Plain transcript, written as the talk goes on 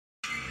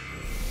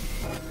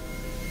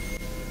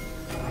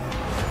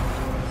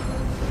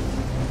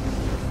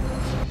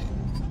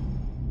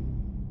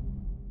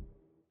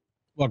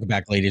Welcome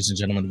back, ladies and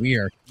gentlemen. We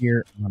are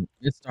here on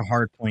It's a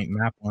Hardpoint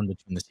Map 1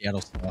 between the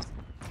Seattle Sloths.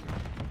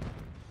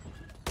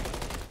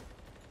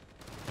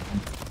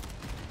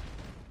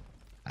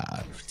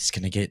 It's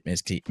going to get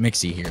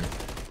mixy here.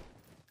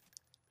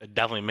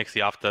 Definitely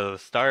MWIII off the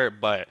start,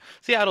 but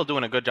Seattle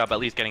doing a good job at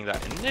least getting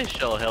that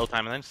initial hill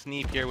time, and then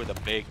Sneep here with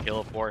a big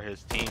kill for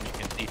his team. You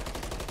can see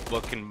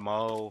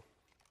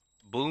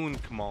Boone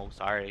Kmo,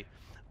 sorry,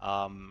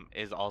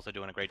 is also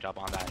doing a great job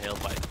on that hill,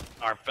 but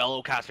our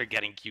fellow caster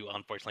getting Q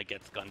unfortunately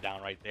gets gunned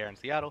down right there, and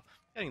Seattle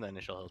getting the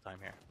initial hill time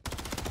here.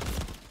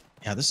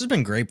 Yeah, this has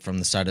been great from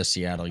the side of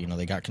Seattle. You know,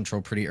 they got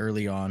control pretty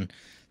early on,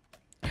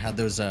 had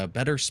those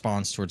better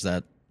spawns towards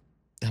that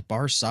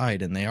bar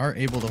side, and they are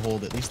able to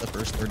hold at least the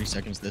first 30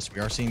 seconds of this.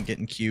 We are seeing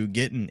getting Q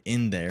getting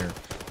in there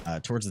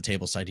towards the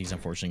table side. He's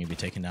unfortunately going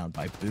to be taken down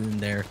by Boone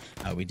there.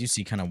 We do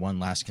see kind of one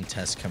last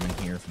contest coming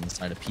here from the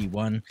side of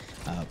P1.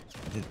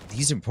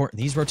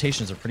 These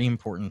rotations are pretty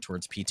important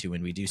towards P2,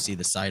 and we do see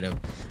the side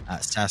of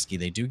Sasky.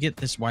 They do get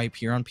this wipe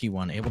here on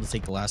P1, able to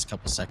take the last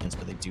couple seconds,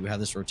 but they do have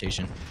this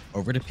rotation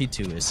over to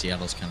P2 as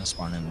Seattle's kind of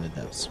spawning in the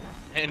depths.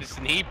 And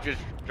Sneep just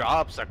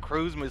drops a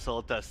cruise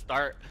missile to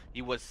start.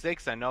 He was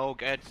 6-0,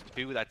 gets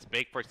 2. That's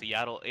big for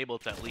Seattle, able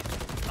to at least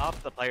stop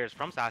the players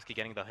from Sasky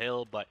getting the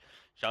hill, but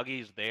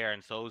Shuggy's there,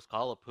 and so is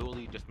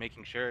Kalapuli, just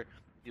making sure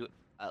to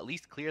at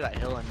least clear that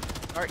hill and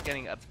start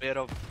getting a bit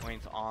of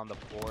points on the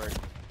board.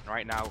 And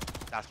right now,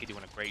 Sasky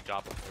doing a great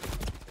job of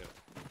holding too.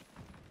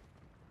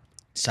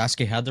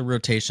 Sasky had the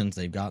rotations.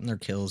 They've gotten their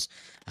kills.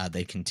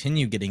 They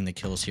continue getting the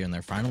kills here, and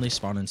they're finally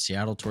spawning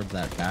Seattle towards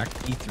that back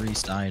P3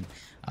 side.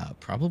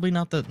 Probably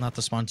not the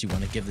spawns you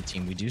want to give the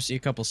team. We do see a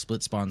couple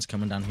split spawns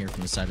coming down here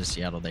from the side of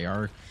Seattle. They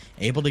are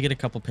able to get a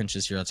couple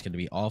pinches here. That's going to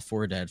be all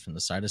 4 dead from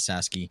the side of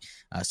Sasky.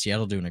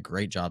 Seattle doing a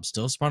great job.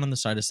 Still spawning the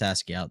side of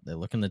Sasky out. They're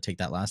looking to take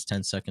that last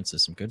 10 seconds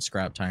of some good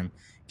scrap time,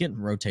 getting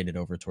rotated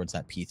over towards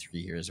that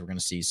P3 here, as we're going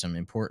to see some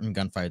important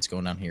gunfights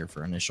going down here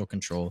for initial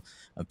control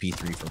of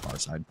P3 for bar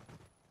side.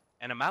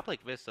 And a map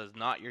like this is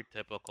not your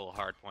typical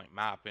hardpoint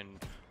map in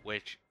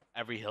which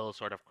every hill is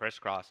sort of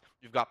crisscross.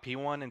 You've got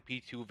P1 and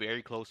P2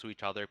 very close to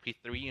each other,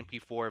 P3 and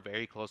P4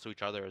 very close to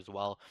each other as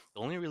well. The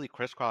only really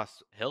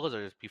crisscross hills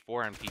are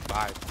P4 and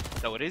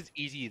P5, so it is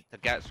easy to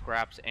get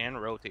scraps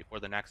and rotate for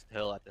the next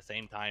hill at the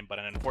same time, but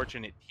an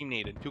unfortunate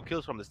teammate and 2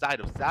 kills from the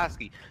side of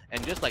Sasky,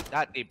 and just like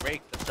that, they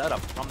break the setup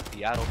from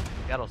Seattle.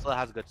 Seattle still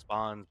has good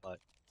spawns, but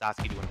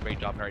Sasky doing a great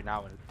job right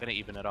now, and it's going to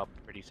even it up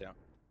pretty soon.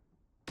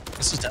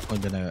 This has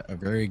definitely been a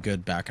very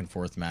good back and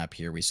forth map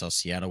here. We saw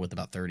Seattle with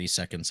about 30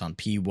 seconds on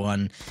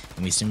P1,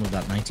 and we see with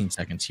about 19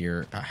 seconds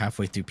here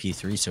halfway through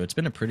P3. So it's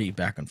been a pretty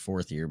back and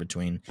forth here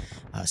between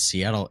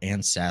Seattle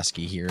and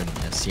Sasky here.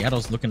 And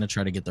Seattle's looking to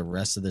try to get the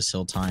rest of this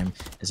hill time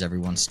as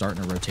everyone's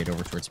starting to rotate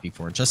over towards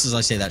P4. Just as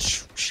I say that,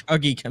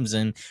 Shuggy comes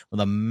in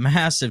with a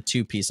massive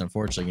 2-piece,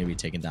 unfortunately going to be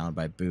taken down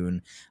by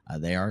Boone.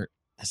 The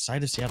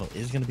side of Seattle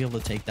is going to be able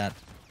to take that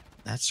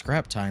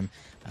scrap time,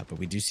 but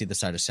we do see the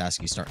side of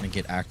Sasky starting to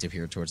get active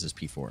here towards this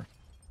P4.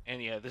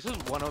 And yeah, this is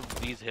one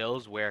of these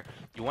hills where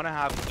you want to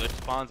have good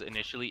spawns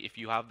initially if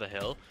you have the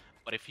hill,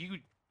 but if you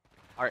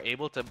are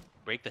able to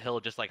break the hill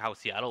just like how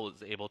Seattle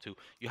was able to,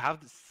 you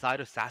have the side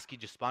of Sasky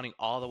just spawning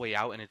all the way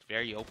out, and it's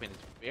very open.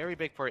 It's very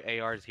big for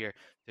ARs here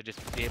to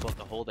just be able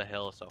to hold a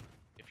hill. So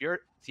if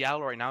you're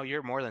Seattle right now,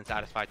 you're more than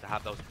satisfied to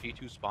have those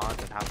P2 spawns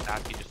and have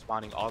Sasky just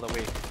spawning all the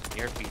way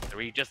near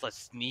P3. Just let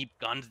Sneep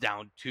guns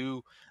down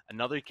 2.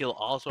 Another kill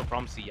also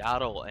from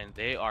Seattle, and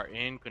they are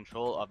in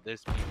control of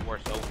this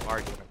P4 so far,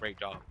 doing a great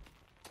job.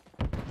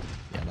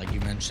 Yeah, like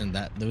you mentioned,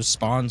 that those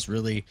spawns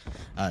really,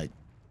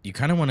 you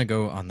kind of want to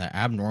go on the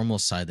abnormal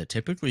side that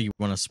typically you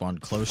want to spawn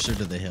closer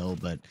to the hill,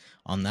 but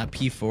on that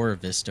P4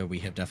 Vista, we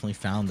have definitely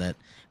found that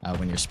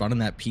when you're spawning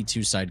that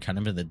P2 side kind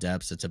of in the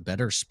depths, it's a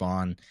better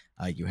spawn.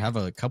 You have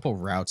a couple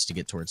routes to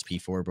get towards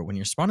P4, but when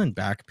you're spawning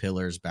back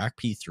pillars, back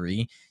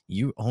P3,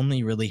 you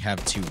only really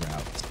have 2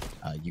 routes.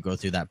 You go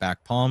through that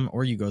back palm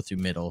or you go through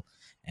middle,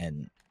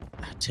 and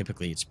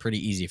typically it's pretty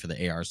easy for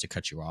the ARs to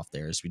cut you off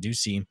there. As we do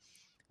see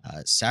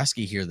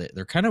Sasky here,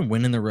 they're kind of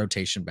winning the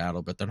rotation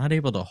battle, but they're not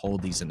able to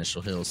hold these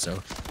initial hills.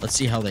 So let's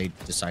see how they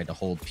decide to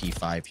hold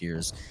P5 here.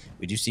 As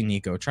we do see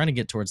Nico trying to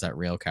get towards that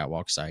rail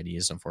catwalk side. He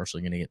is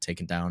unfortunately going to get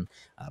taken down,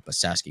 but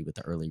Sasky with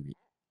the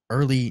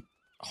early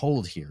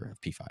hold here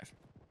of P5.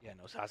 Yeah,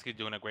 no, Sasky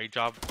doing a great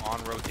job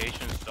on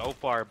rotation so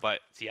far, but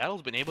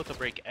Seattle's been able to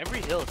break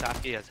every hill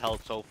Sasky has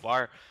held so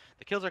far.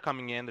 The kills are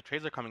coming in, the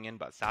trades are coming in,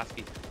 but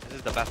Sasky, this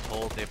is the best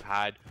hold they've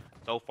had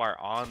so far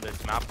on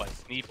this map. But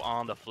Sneep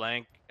on the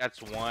flank,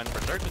 that's one.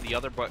 Berserk with the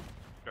other, but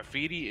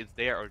Graffiti is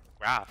there, or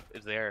Graph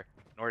is there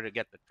in order to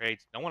get the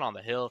trades. No one on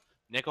the hill.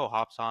 Nico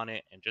hops on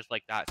it, and just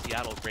like that,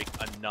 Seattle breaks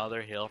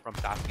another hill from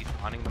Sasky,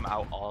 spawning them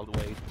out all the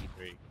way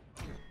to P3.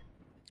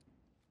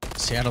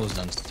 Seattle has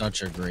done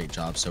such a great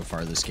job so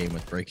far this game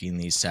with breaking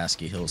these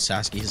Sasky hills.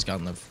 Sasky has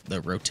gotten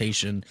the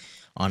rotation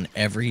on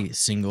every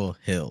single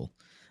hill.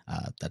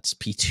 That's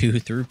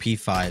P2 through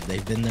P5.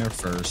 They've been there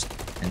first.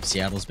 and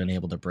Seattle's been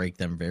able to break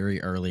them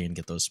very early and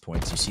get those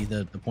points. You see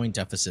the point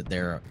deficit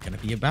there going to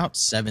be about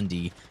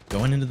 70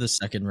 going into the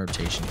second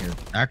rotation here,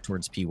 back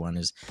towards P1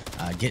 is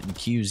getting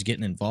Q's,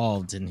 getting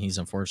involved, and he's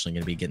unfortunately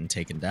going to be getting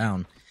taken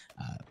down.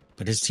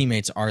 But his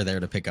teammates are there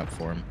to pick up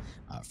for him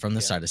from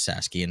the side of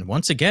Sasky. And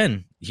once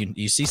again,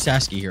 you see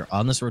Sasky here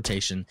on this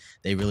rotation.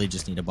 They really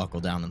just need to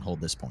buckle down and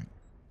hold this point.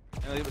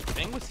 And the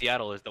thing with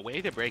Seattle is the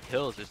way they break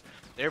hills is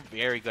they're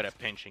very good at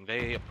pinching.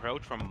 They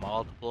approach from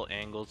multiple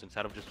angles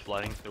instead of just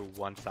flooding through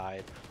one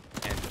side.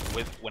 And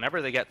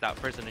whenever they get that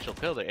first initial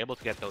kill, they're able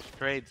to get those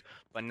trades.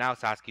 But now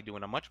Sasky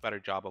doing a much better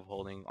job of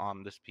holding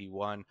on this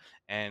P1,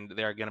 and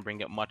they're going to bring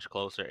it much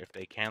closer if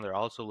they can. They're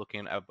also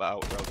looking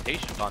about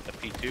rotations onto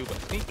P2, but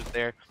Sneak is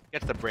there,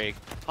 gets the break.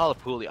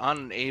 Halapuli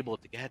unable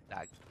to get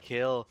that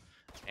kill,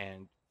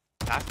 and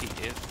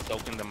Sasky is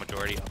soaking the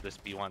majority of this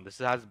B1. This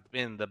has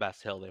been the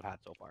best hill they've had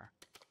so far.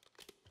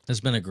 It's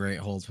been a great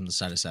hold from the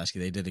side of Sasky.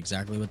 They did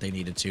exactly what they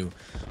needed to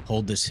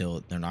hold this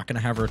hill. They're not going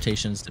to have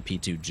rotations to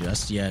P2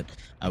 just yet.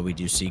 We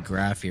do see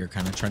Graf here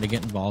kind of trying to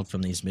get involved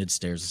from these mid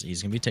stairs.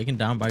 He's going to be taken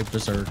down by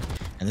Berserk,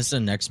 and this is the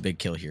next big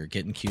kill here.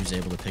 Getting Q's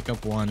able to pick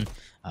up one.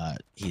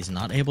 He's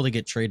not able to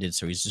get traded,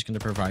 so he's just going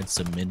to provide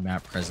some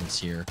mid-map presence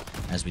here,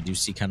 as we do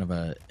see kind of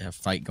a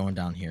fight going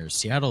down here.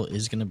 Seattle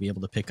is going to be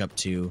able to pick up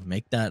 2,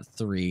 make that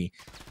 3.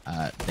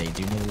 They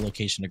do know the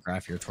location of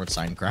Graf here towards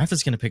sign. Graf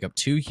is going to pick up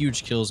 2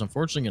 huge kills,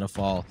 unfortunately going to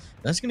fall.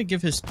 That's going to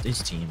give his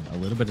team a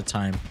little bit of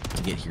time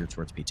to get here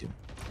towards P2.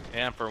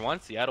 And for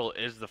once, Seattle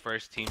is the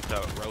first team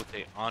to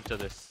rotate onto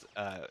this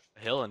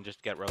hill and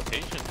just get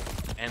rotation.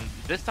 And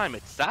this time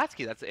it's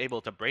Sasky that's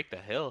able to break the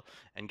hill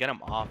and get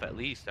him off at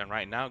least. And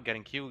right now,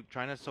 getting Q,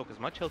 trying to soak as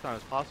much hill time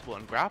as possible.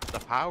 And Graf, the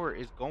power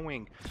is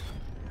going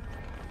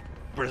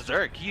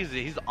berserk.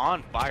 He's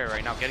on fire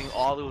right now, getting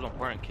all those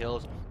important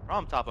kills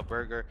from top of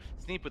Burger.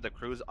 Sneak with the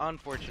cruise,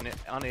 unfortunate,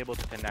 unable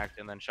to connect.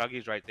 And then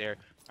Shuggy's right there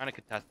trying to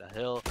contest the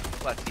hill.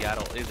 But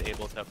Seattle is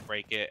able to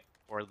break it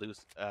or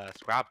lose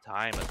scrap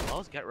time, as well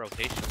as get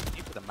rotation.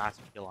 Sneak with a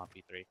massive kill on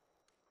P3.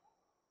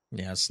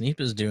 Yeah, Sneep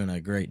is doing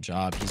a great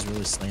job. He's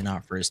really slaying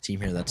out for his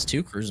team here. That's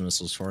 2 cruise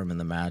missiles for him in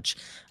the match.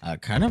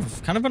 Kind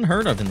of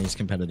unheard of in these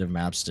competitive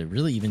maps to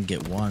really even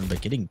get 1,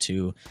 but getting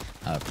 2,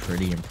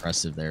 pretty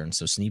impressive there. And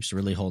so Sneep's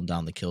really holding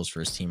down the kills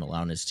for his team,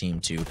 allowing his team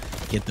to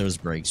get those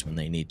breaks when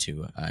they need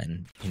to.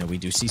 And you know, we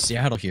do see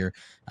Seattle here.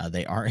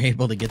 They are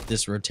able to get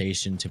this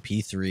rotation to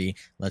P3.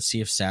 Let's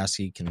see if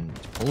Sasky can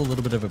pull a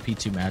little bit of a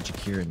P2 magic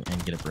here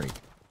and get a break.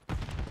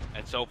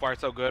 And so far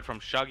so good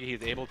from Shuggy.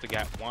 He's able to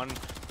get 1.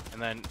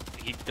 And then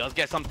he does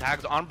get some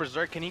tags on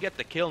Berserk. Can he get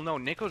the kill? No,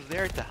 Nico's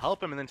there to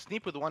help him. And then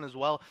Sneep with 1 as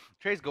well.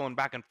 Trey's going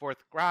back and forth.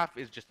 Graf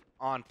is just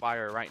on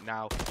fire right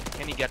now.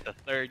 Can he get the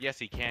 3rd? Yes,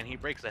 he can. He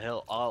breaks the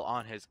hill all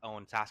on his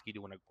own. Sasky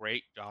doing a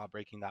great job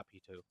breaking that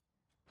P2.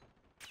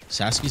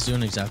 Sasky's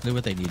doing exactly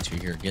what they need to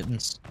here.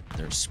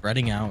 They're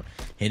spreading out,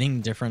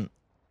 hitting different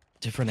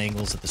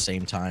angles at the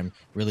same time,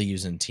 really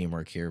using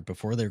teamwork here.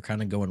 Before they're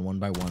kind of going 1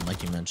 by 1,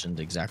 like you mentioned,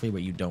 exactly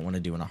what you don't want to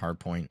do in a hard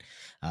point.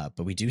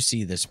 But we do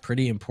see this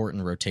pretty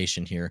important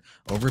rotation here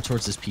over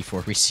towards this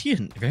P4. We see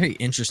a very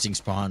interesting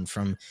spawn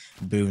from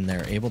Boone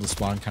there, able to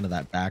spawn kind of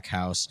that back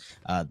house.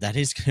 That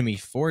is going to be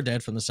 4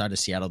 dead from the side of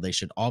Seattle. They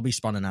should all be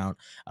spawning out.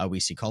 We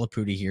see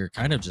Kalapudi here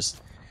kind of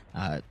just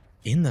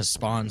in the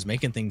spawns,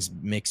 making things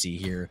mixy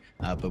here.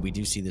 But we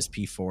do see this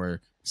P4.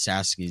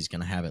 Sasky's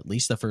going to have at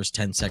least the first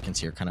 10 seconds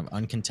here, kind of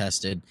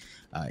uncontested,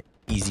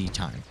 easy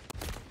time.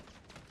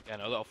 Yeah,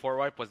 no, the 4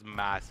 wipe was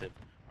massive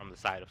from the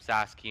side of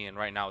Sasky, and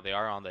right now they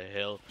are on the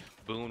hill.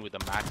 Boone with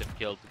a massive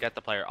kill to get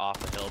the player off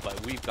the hill,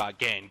 but we've got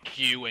Gan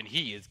Q, and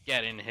he is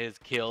getting his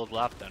kills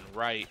left and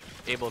right,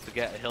 able to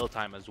get a hill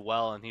time as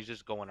well, and he's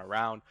just going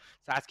around.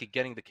 Sasky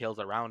getting the kills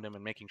around him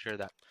and making sure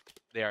that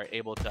they are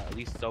able to at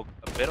least soak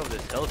a bit of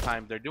this hill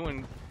time. They're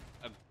doing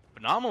a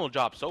phenomenal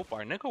job so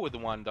far. Nico with the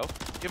 1 though,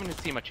 giving his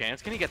team a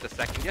chance. Can he get the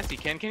 2nd? Yes, he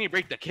can. Can he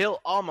break the kill?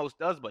 Almost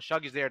does, but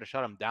Shuggy's there to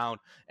shut him down,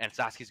 and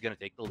Sasky's going to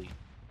take the lead.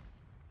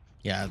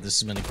 Yeah, this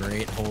has been a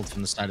great hold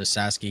from the side of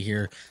Sasky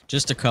here.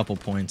 Just a couple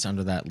points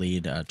under that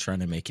lead, trying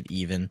to make it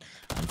even.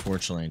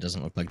 Unfortunately, it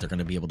doesn't look like they're going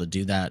to be able to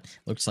do that.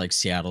 Looks like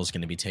Seattle's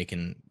going to be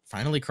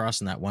finally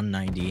crossing that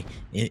 190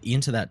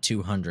 into that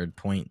 200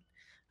 point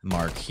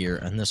mark here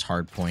in this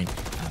hard point.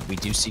 We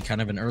do see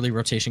kind of an early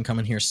rotation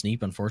coming here.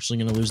 Sneep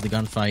unfortunately going to lose the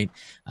gunfight.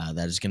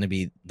 That is going to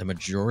be the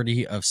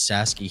majority of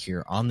Sasky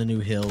here on the new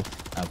hill.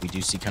 We do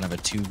see kind of a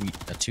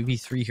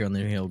 2v3 here on the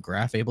new hill.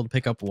 Graf able to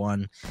pick up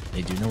 1.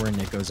 They do know where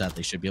Nico's at.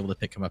 They should be able to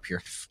pick him up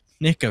here.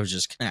 Nico's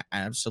just going to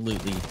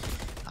absolutely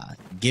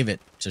give it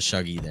to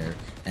Shuggy there.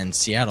 And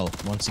Seattle,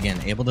 once again,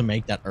 able to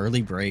make that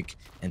early break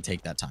and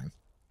take that time.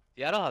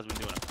 Seattle has been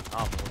doing a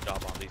phenomenal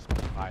job on these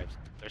 5s.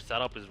 Their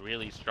setup is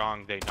really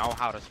strong. They know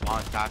how to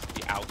spawn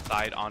Sasky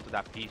outside onto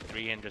that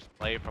P3 and just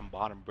play from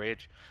bottom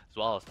bridge as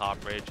well as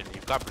top bridge. And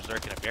you've got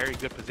Berserk in a very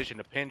good position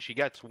to pinch. He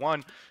gets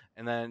 1,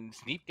 and then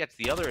Sneep gets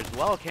the other as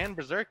well. Can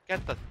Berserk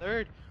get the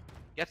 3rd?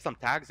 Gets some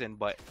tags in,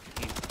 but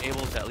he's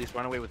able to at least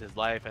run away with his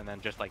life. And then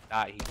just like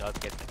that, he does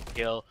get the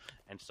kill.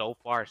 And so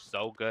far,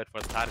 so good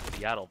for the side of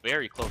Seattle.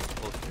 Very close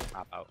to this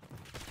map out.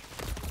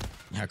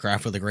 Yeah,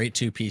 Graf with a great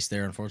two-piece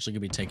there. Unfortunately,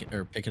 gonna be taking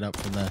or pick it up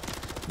from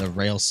the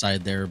rail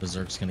side there.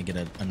 Berserk's gonna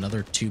get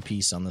another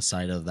two-piece on the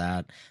side of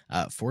that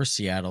for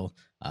Seattle.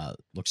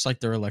 Looks like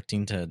they're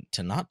electing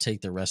to not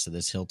take the rest of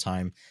this hill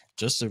time,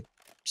 just to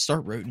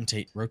start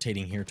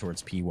rotating here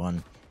towards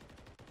P1.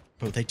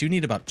 But they do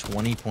need about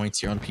 20 points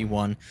here on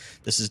P1.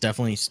 This is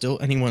definitely still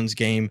anyone's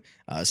game.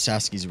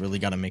 Sasky's really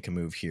got to make a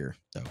move here,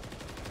 though.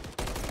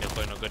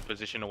 Nico in a good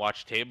position to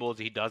watch tables.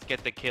 He does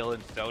get the kill,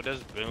 and so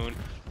does Boone.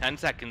 10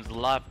 seconds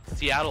left.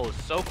 Seattle is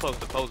so close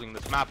to closing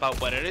this map out,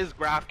 but it is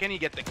Graf. Can he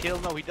get the kill?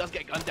 No, he does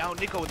get gunned down.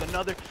 Nico with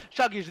another.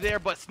 Shuggy's there,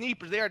 but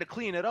Sneep is there to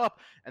clean it up.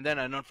 And then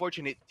an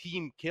unfortunate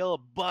team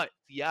kill, but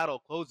Seattle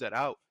closed it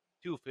out.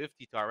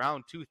 250 to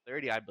around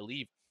 230, I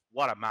believe.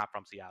 What a map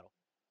from Seattle.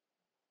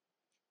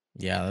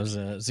 Yeah, it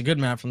was a good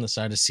map from the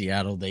side of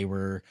Seattle. They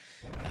were,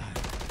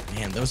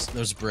 man,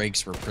 those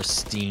breaks were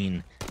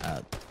pristine.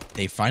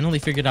 They finally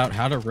figured out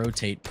how to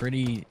rotate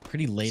pretty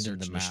late in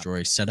the map.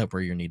 Destroy, set up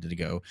where you needed to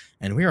go,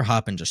 and we are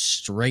hopping just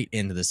straight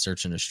into the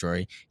search and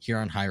destroy here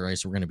on high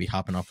rise. We're going to be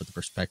hopping off with the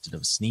perspective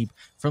of Sneep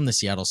from the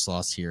Seattle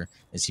Sloths here,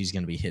 as he's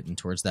going to be hitting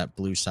towards that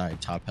blue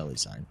side, top heli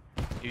side.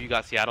 You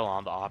got Seattle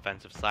on the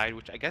offensive side,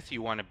 which I guess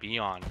you want to be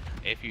on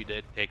if you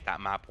did take that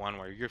map 1,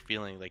 where you're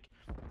feeling like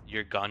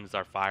your guns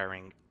are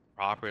firing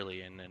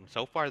properly, and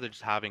so far they're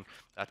just having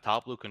that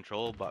top blue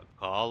control. But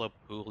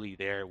Kalapuli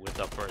there with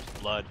the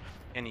first blood.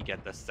 Can he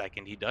get the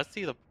second? He does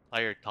see the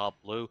player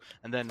top blue,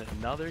 and then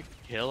another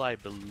kill, I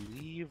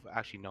believe.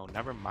 Actually, no,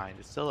 never mind.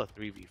 It's still a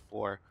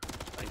 3v4.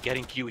 And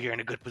getting Q here in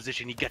a good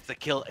position. He gets the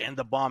kill, and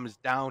the bomb is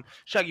down.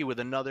 Shuggy with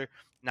another.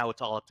 Now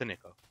it's all up to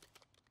Nico.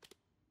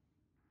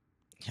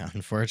 Yeah,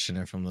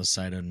 unfortunate from the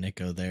side of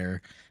Nico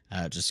there.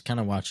 Just kind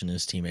of watching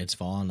his teammates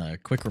fall on. A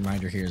quick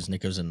reminder here is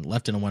Nico's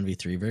left in a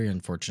 1v3. Very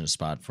unfortunate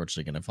spot.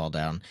 Fortunately, going to fall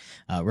down.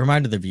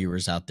 Reminder the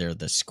viewers out there,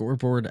 the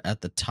scoreboard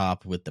at the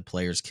top with the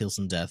players' kills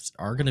and deaths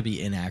are going to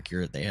be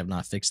inaccurate. They have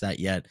not fixed that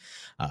yet.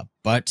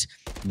 But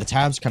the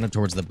tabs kind of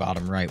towards the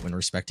bottom right when we're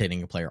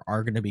spectating a player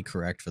are going to be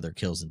correct for their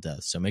kills and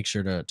deaths. So make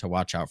sure to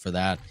watch out for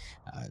that.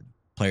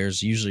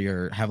 Players usually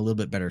have a little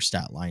bit better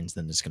stat lines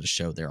than it's going to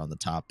show there on the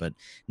top, but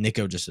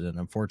Nico just in an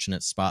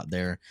unfortunate spot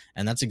there,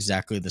 and that's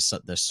exactly the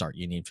start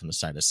you need from the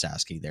side of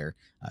Sasky there,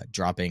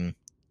 dropping,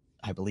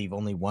 I believe,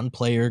 only one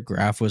player.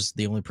 Graf was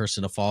the only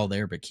person to fall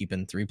there, but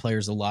keeping 3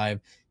 players alive.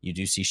 You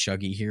do see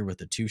Shuggy here with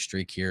the 2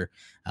 streak here,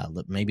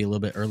 maybe a little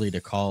bit early to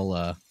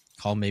call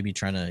maybe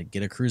trying to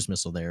get a cruise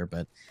missile there,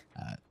 but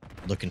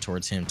looking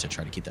towards him to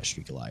try to keep that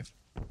streak alive.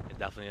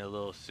 Definitely a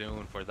little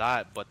soon for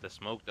that, but the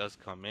smoke does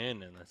come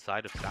in, and the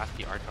side of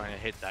Sasky are trying to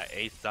hit that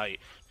A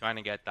site, trying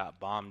to get that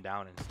bomb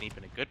down, and Sneep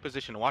in a good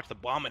position to watch the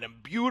bomb, and a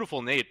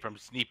beautiful nade from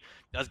Sneep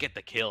does get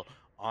the kill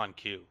on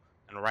Q.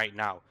 And right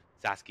now,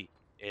 Sasky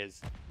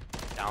is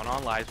down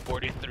on lives,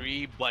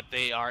 43, but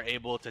they are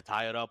able to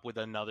tie it up with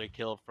another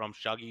kill from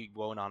Shuggy,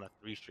 going on a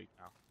 3 streak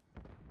now.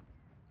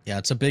 Yeah,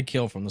 it's a big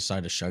kill from the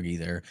side of Shuggy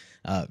there.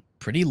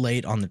 Pretty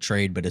late on the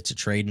trade, but it's a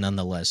trade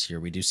nonetheless here.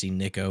 We do see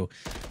Nico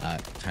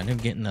kind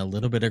of getting a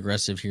little bit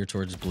aggressive here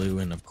towards blue.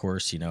 And of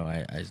course, you know,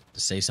 I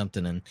say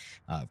something and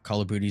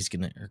Call of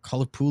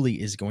Puli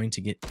is going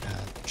to get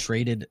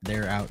traded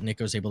there out.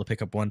 Nico's able to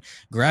pick up one.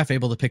 Graf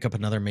able to pick up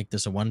another, make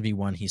this a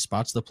 1v1. He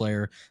spots the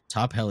player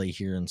top heli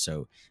here. And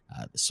so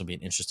this will be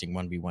an interesting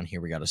 1v1 here.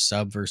 We got a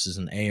sub versus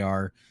an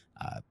AR.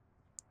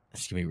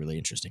 It's going to be really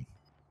interesting.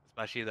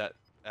 Especially that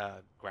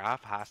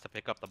Graf has to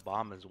pick up the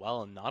bomb as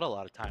well, and not a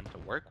lot of time to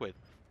work with.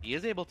 He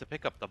is able to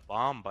pick up the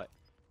bomb, but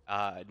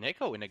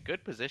Nico in a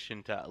good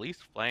position to at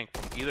least flank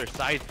from either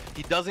side.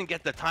 He doesn't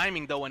get the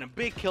timing though, and a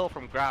big kill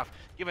from Graf,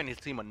 giving his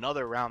team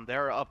another round.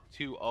 They're up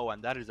 2-0,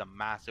 and that is a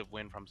massive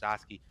win from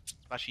Sasky,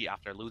 especially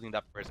after losing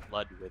that first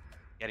blood with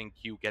getting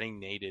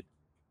naded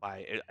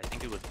by, I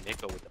think it was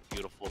Nico with a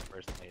beautiful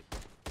first nade.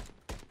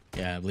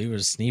 Yeah, I believe it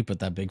was Sneep with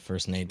that big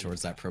first nade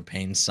towards that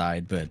propane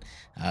side, but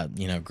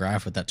you know,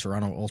 Graf with that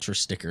Toronto Ultra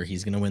sticker,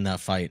 he's gonna win that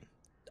fight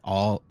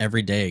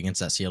every day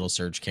against that Seattle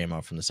Surge came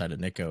out from the side of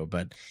Nico.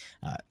 But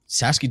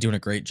Sasky doing a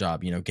great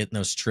job, you know, getting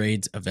those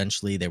trades.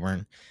 Eventually, they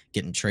weren't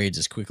getting trades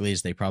as quickly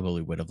as they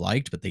probably would have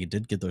liked, but they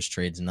did get those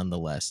trades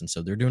nonetheless. And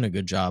so they're doing a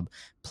good job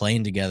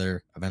playing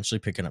together, eventually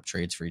picking up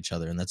trades for each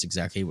other, and that's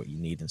exactly what you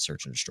need in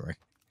Search and Destroy.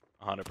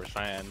 100%.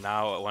 And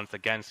now, once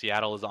again,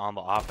 Seattle is on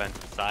the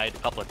offensive side. A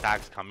couple of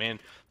tags come in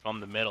from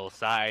the middle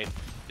side.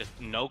 Just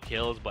no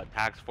kills, but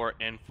tags for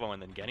info.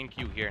 And then getting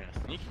Q here in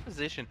a sneaky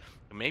position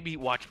to maybe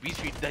watch B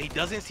Street. He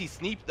doesn't see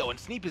Sneep, though. And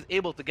Sneep is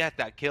able to get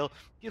that kill.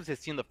 Gives his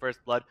team the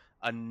first blood.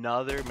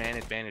 Another man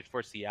advantage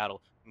for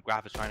Seattle. And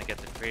Graf is trying to get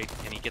the trade.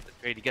 Can he get the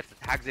trade? He gets the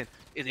tags in.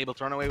 Is able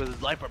to run away with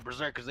his life, but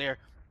Berserk is there.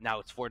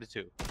 Now it's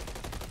 4-2.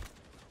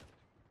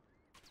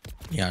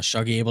 Yeah,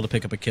 Shuggy able to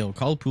pick up a kill.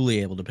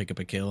 Kalapuli able to pick up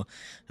a kill.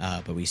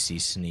 But we see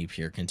Sneep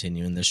here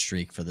continuing this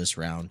streak for this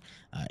round.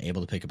 Able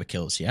to pick up a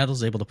kill.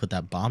 Seattle's able to put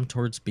that bomb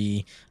towards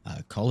B.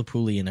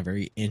 Kalapuli in a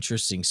very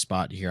interesting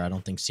spot here. I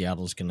don't think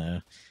Seattle's going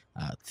to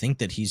think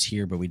that he's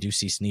here, but we do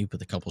see Sneep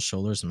with a couple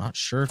shoulders. I'm not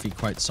sure if he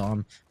quite saw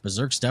him.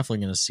 Berserk's definitely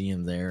going to see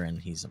him there,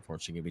 and he's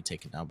unfortunately going to be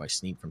taken down by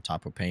Sneep from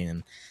top of pain.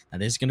 And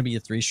that is going to be a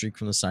 3 streak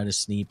from the side of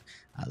Sneep.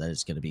 That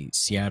is going to be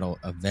Seattle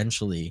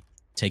eventually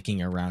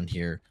taking around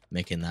here,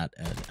 making that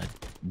a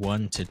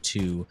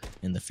 1-2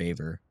 in the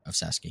favor of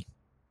Sasky.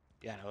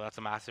 Yeah, no, that's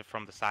a massive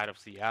from the side of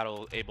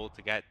Seattle, able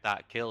to get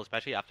that kill,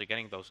 especially after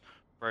getting those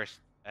first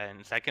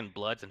and second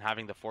bloods and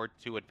having the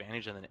 4-2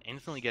 advantage, and then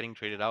instantly getting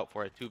traded out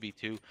for a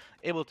 2v2,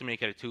 able to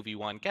make it a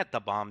 2v1, get the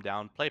bomb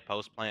down, play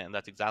post plant, and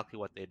that's exactly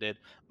what they did.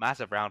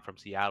 Massive round from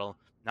Seattle,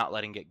 not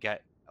letting it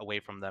get away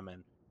from them.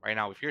 And right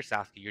now, if you're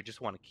Sasky, you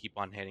just want to keep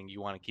on hitting,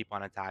 you want to keep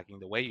on attacking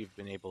the way you've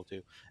been able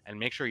to, and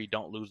make sure you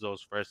don't lose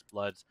those first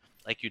bloods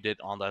like you did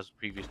on those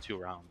previous 2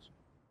 rounds.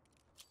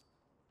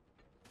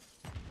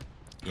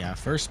 Yeah,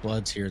 first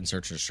bloods here in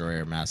Search and Destroy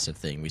are a massive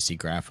thing. We see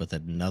Graf with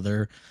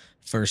another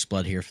first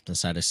blood here from the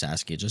side of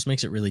Sasky. It just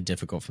makes it really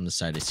difficult from the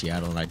side of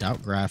Seattle, and I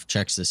doubt Graf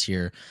checks this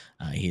here.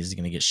 He's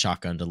going to get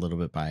shotgunned a little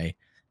bit by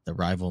the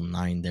rival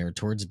 9 there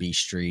towards B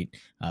Street.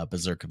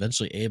 Berserk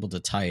eventually able to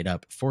tie it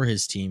up for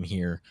his team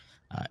here,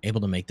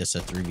 able to make this a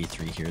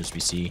 3v3 here as we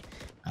see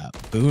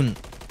Boone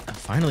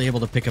finally able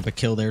to pick up a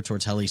kill there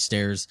towards Heli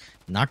Stairs.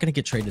 Not going to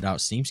get traded out.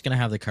 Sneep's going to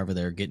have the cover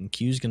there. Getting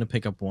Q's going to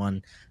pick up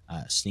one.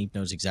 Sneep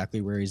knows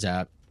exactly where he's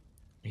at.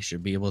 He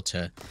should be able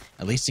to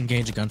at least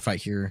engage a gunfight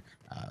here.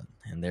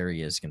 And there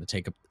he is, going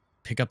to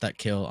pick up that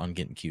kill on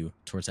Getting Q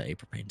towards that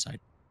April Pain side.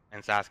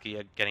 And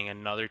Sasky getting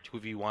another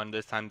 2v1.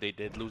 This time they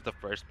did lose the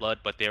first blood,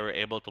 but they were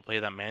able to play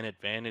that man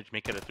advantage,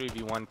 make it a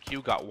 3v1.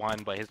 Q got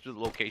one, but his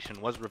location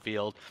was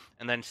revealed.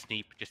 And then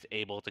Sneep just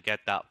able to get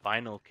that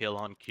final kill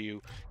on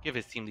Q, give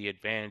his team the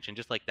advantage. And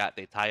just like that,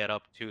 they tie it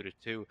up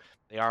 2-2.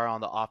 They are on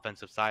the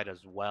offensive side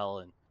as well.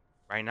 And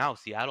right now,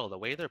 Seattle, the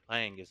way they're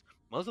playing is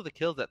most of the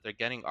kills that they're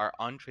getting are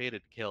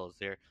untraded kills.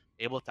 They're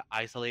able to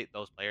isolate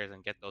those players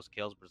and get those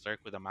kills. Berserk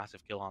with a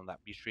massive kill on that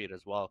B Street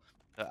as well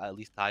to at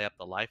least tie up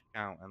the life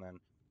count. And then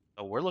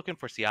so we're looking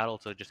for Seattle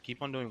to just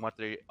keep on doing what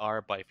they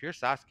are. But if you're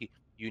Sasky,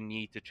 you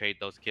need to trade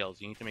those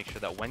kills. You need to make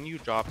sure that when you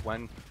drop,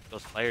 when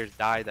those players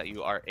die, that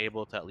you are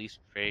able to at least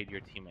trade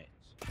your teammates.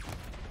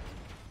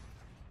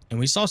 And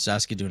we saw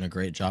Sasky doing a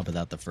great job of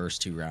that the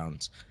first 2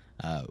 rounds.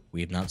 We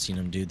have not seen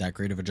him do that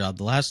great of a job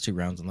the last 2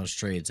 rounds on those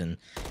trades. And,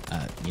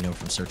 you know,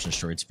 from Search and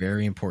Destroy, it's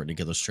very important to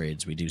get those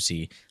trades. We do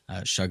see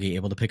Shuggy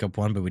able to pick up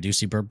one, but we do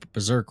see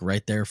Berserk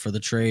right there for the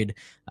trade.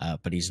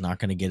 But he's not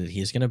going to get it.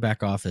 He's going to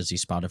back off as he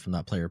spotted from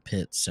that player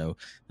pit. So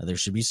there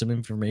should be some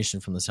information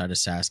from the side of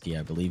Sasky.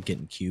 I believe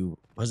Getting Q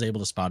was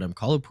able to spot him.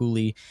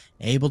 Kalapuli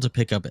able to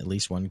pick up at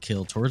least 1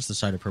 kill towards the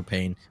side of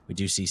Propane. We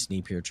do see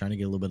Sneep here trying to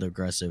get a little bit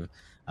aggressive.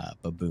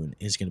 But Boone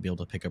is going to be able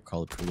to pick up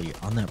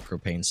Kalapuli on that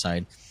Propane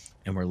side.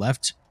 And we're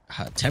left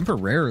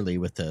temporarily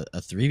with a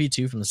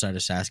 3v2 from the side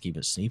of Sasky,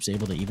 but Sneep's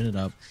able to even it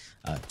up.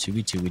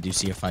 2v2. We do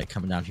see a fight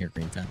coming down here,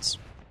 green fence.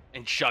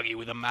 And Shuggy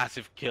with a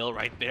massive kill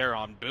right there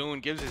on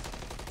Boone gives his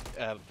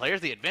players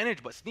the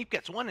advantage, but Sneep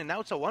gets one, and now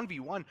it's a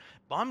 1v1.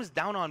 Bomb is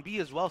down on B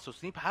as well, so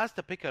Sneep has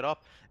to pick it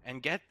up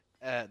and get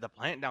the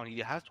plant down. He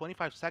has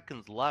 25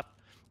 seconds left,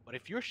 but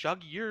if you're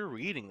Shuggy, you're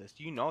reading this.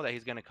 You know that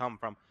he's going to come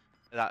from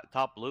that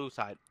top blue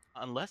side.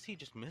 Unless he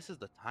just misses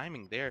the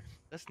timing there.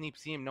 Does Sneep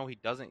see him? No, he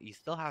doesn't. He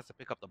still has to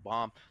pick up the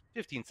bomb.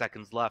 15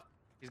 seconds left.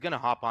 He's going to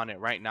hop on it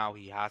right now.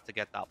 He has to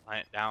get that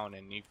plant down.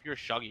 And if you're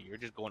Shuggy, you're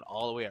just going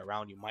all the way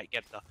around. You might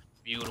get the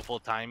beautiful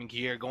timing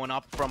here. Going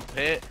up from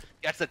pit.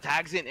 Gets the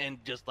tags in.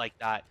 And just like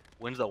that,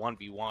 wins the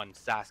 1v1.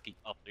 Sasky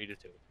up 3-2.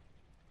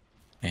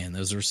 And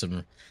those were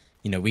some...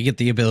 You know, we get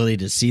the ability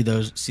to see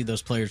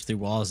those players through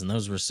walls, and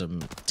those were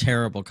some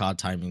terrible COD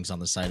timings on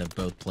the side of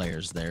both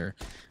players there.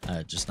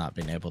 Just not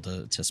being able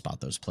to spot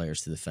those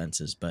players through the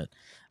fences. But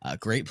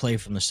great play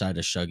from the side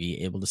of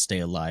Shuggy, able to stay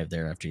alive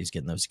there after he's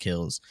getting those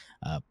kills.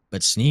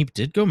 But Sneep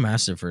did go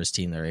massive for his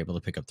team. They're able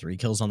to pick up 3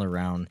 kills on the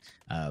round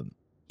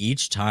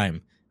each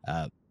time,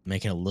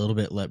 making a little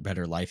bit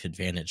better life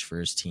advantage for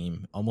his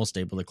team. Almost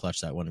able to clutch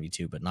that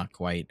 1v2, but not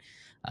quite.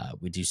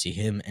 We do see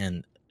him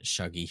and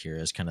Shuggy here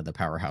as kind of the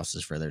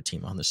powerhouses for their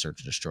team on the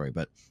Search and Destroy.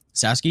 But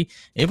Sasky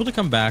able to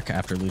come back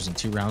after losing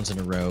 2 rounds in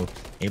a row,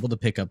 able to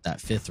pick up that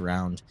 5th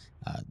round.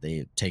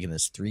 They've taken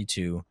this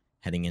 3-2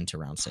 heading into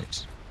round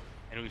 6.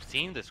 And we've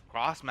seen this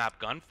cross-map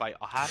gunfight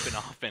happen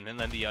often, and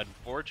then the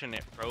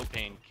unfortunate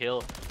propane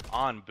kill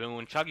on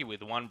Boone. Shuggy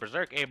with 1,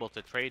 Berserk able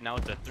to trade. Now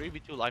it's a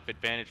 3v2 life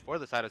advantage for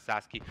the side of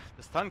Sasky.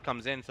 The stun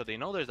comes in, so they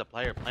know there's a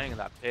player playing in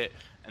that pit,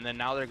 and then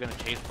now they're going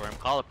to chase for him.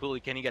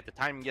 Kalapuli, can he get the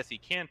timing? Yes, he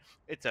can.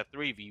 It's a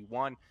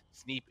 3v1.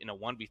 Sneep in a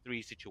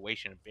 1v3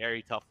 situation.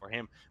 Very tough for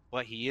him,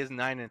 but he is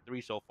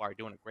 9-3 so far,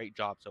 doing a great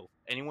job. So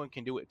if anyone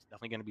can do it, it's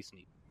definitely going to be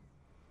Sneep.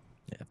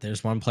 Yeah, if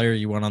there's one player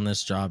you want on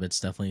this job,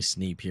 it's definitely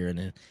Sneep here,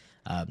 and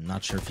I'm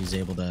not sure if he's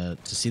able to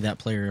see that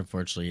player.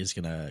 Unfortunately, he's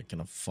gonna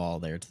fall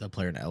there to the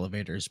player in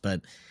elevators.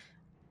 But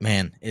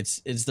man,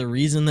 it's the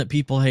reason that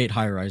people hate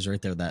high rise right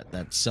there.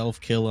 That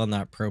self kill on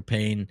that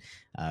propane.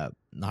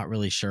 Not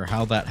really sure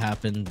how that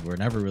happened. We're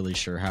never really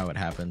sure how it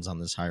happens on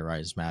this high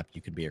rise map.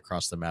 You could be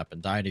across the map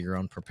and die to your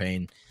own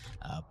propane,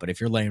 but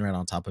if you're laying right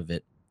on top of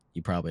it,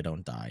 you probably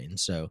don't die. And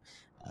so,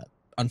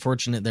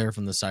 unfortunate there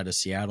from the side of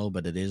Seattle,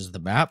 but it is the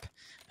map,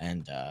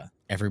 and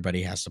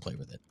everybody has to play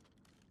with it.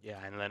 Yeah,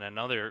 and then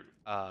another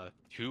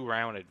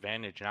 2-round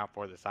advantage now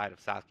for the side of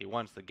Sasuke.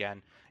 Once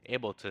again,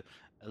 able to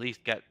at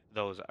least get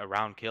those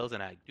around kills.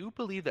 And I do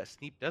believe that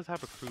Sneap does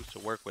have a cruise to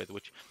work with,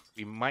 which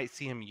we might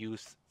see him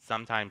use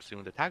sometime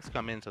soon. The tags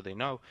come in, so they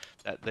know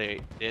that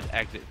they did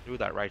exit through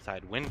that right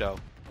side window.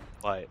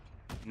 But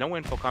no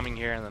info coming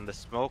here, and then the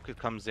smoke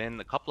comes in,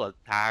 a couple of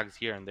tags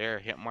here and there,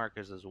 hit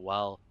markers as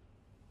well.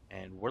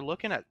 And we're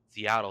looking at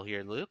Seattle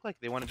here. They look like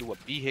they want to do a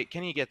B hit.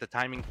 Can he get the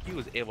timing? Q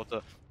is able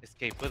to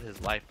escape with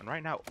his life. And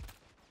right now,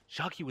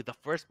 Shocky with the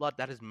first blood.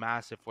 That is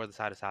massive for the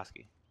side of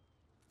Sasuke.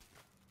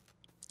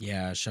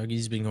 Yeah,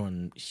 Shuggy's been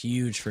going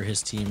huge for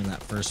his team in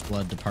that first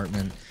blood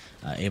department.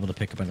 Able to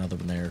pick up another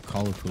one there.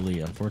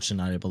 Kalapuli,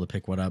 unfortunately, not able to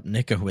pick one up.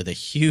 Nico with a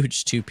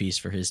huge two-piece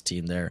for his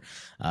team there.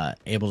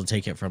 Able to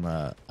take it from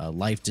a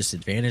life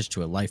disadvantage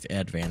to a life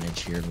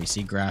advantage here. And we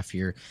see Graf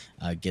here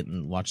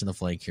watching the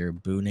flank here.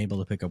 Boone able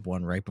to pick up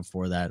one right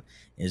before that.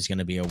 Is going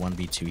to be a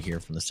 1v2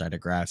 here from the side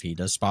of Graf. He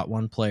does spot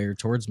one player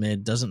towards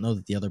mid. Doesn't know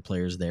that the other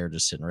player is there,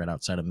 just sitting right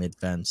outside of mid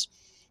fence.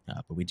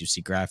 But we do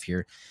see Graf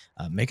here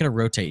making a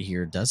rotate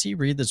here. Does he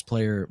read this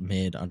player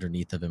mid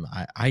underneath of him?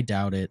 I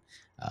doubt it,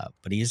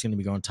 but he is going to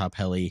be going top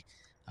heli.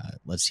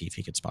 Let's see if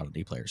he can spot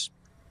any players.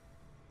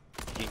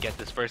 He can get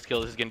this first kill.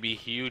 This is going to be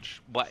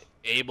huge, but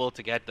able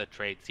to get the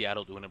trade.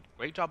 Seattle doing a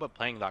great job of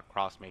playing that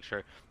cross, make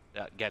sure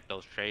that get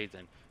those trades.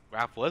 And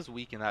Graf was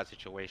weak in that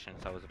situation,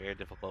 so it was very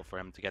difficult for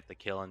him to get the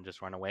kill and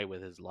just run away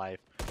with his life.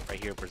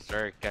 Right here,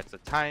 Berserk gets the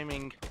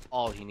timing.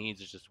 All he needs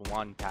is just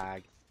one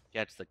tag,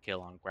 gets the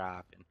kill on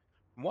Graf. And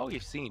from what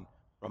we've seen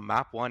from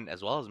map 1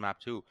 as well as map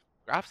 2,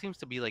 Graf seems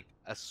to be like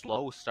a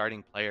slow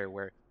starting player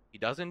where he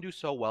doesn't do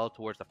so well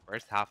towards the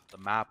first half of the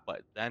map,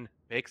 but then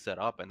picks it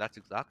up, and that's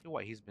exactly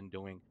what he's been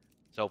doing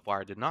so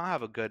far. Did not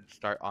have a good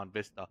start on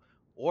Vista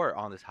or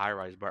on this high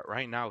rise, but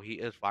right now he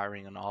is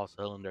firing on all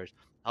cylinders,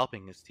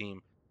 helping his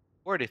team.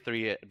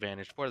 43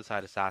 advantage for the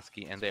side of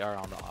Sasuke, and they are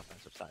on the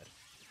offensive side.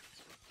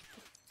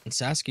 And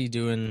Sasky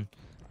doing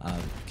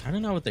kind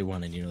of not what they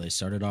wanted. They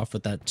started off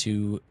with that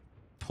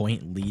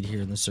 2-point lead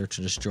here in the search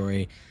and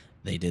destroy.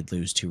 They did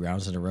lose 2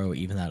 rounds in a row,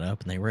 even that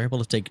up, and they were able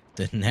to take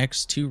the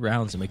next 2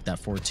 rounds and make that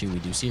 4-2. We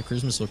do see a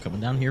Christmas missile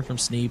coming down here from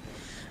Sneap.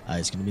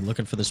 He's going to be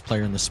looking for this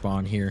player in the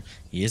spawn here.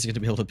 He is going to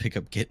be able to pick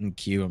up Git and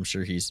Q. I'm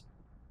sure he's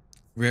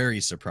very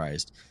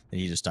surprised that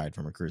he just died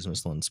from a cruise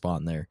missile in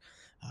spawn there.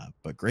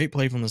 But great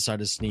play from the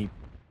side of Sneap.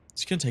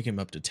 It's going to take him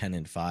up to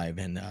 10-5.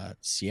 And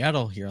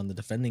Seattle here on the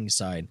defending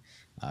side,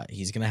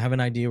 he's going to have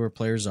an idea where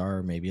players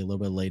are, maybe a little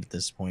bit late at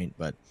this point,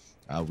 but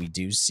we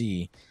do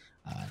see,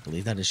 I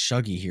believe that is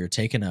Shuggy here,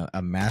 taking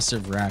a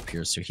massive wrap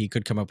here, so he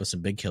could come up with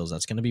some big kills.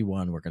 That's going to be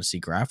one. We're going to see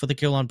Graf with a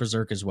kill on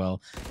Berserk as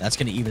well. That's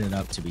going to even it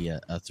up to be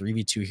a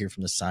 3v2 here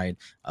from the side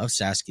of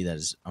Sasky. That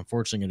is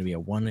unfortunately going to be a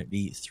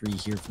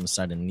 1v3 here from the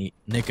side of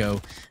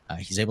Nico.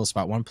 He's able to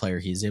spot one player.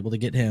 He's able to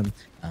get him,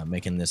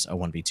 making this a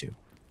 1v2.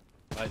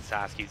 But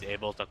Sasuke's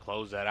able to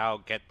close that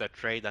out, get the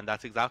trade, and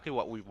that's exactly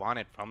what we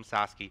wanted from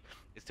Sasuke,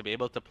 is to be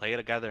able to play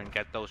together and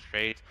get those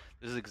trades.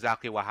 This is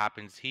exactly what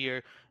happens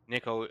here.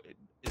 Nico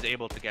is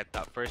able to get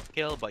that first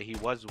kill, but he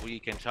was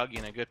weak, and Chuggy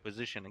in a good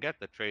position to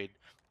get the trade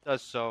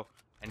does so.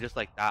 And just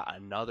like that,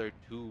 another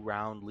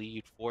 2-round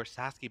lead for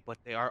Sasuke, but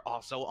they are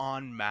also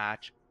on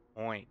match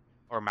point,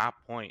 or map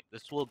point.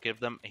 This will give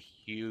them a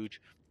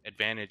huge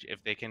advantage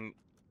if they can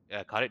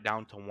cut it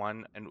down to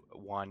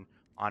 1-1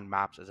 on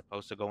maps as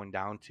opposed to going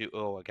down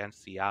 2-0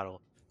 against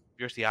Seattle. If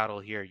you're Seattle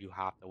here, you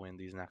have to win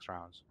these next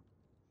rounds.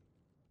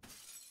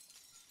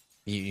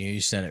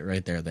 You said it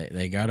right there.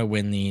 They got to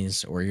win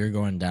these, or you're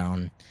going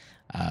down.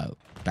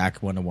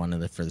 Back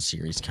 1-1 for the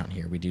series count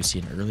here. We do see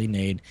an early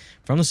nade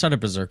from the side of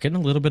Berserk, getting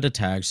a little bit of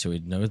tags, so we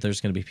know there's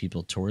going to be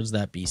people towards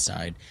that B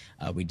side.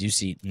 We do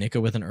see Nico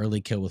with an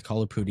early kill with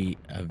Kalapuli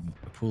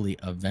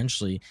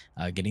eventually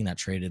getting that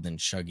traded, then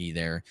Shuggy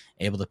there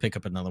able to pick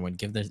up another one,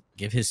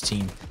 give his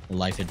team the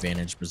life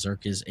advantage.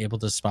 Berserk is able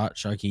to spot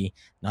Shuggy,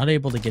 not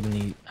able to get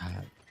any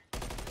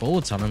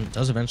bullets on him.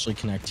 Does eventually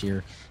connect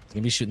here. He's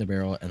gonna be shooting the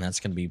barrel, and that's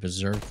gonna be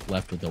Berserk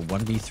left with a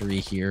 1v3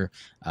 here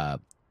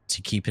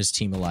to keep his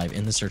team alive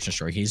in the search and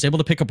destroy. He's able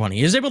to pick up one.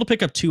 He is able to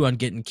pick up 2 on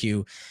Getting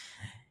Q.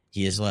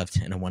 He is left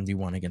in a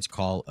 1v1 against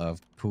Call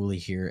of Pooley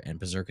here, and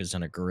Berserk has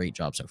done a great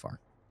job so far.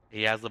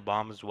 He has the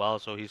bomb as well,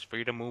 so he's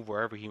free to move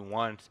wherever he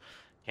wants.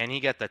 Can he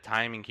get the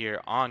timing here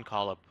on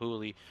Call of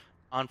Pooley?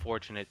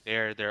 Unfortunate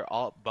there. They're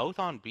both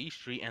on B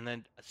Street, and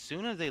then as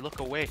soon as they look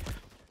away,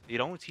 they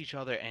don't see each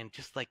other, and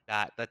just like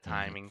that, the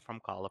timing from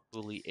Call of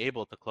Pooley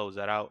able to close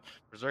that out.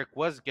 Berserk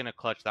was gonna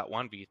clutch that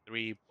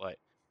 1v3, but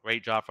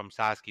great job from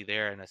Sasuke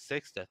there, and a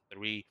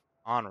 6-3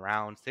 on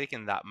rounds,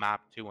 taking that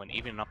map 2 and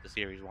evening up the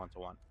series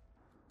 1-1.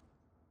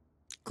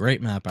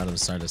 Great map out of the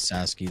side of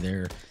Sasky.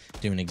 They're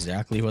doing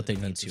exactly what they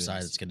need to.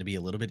 It's going to be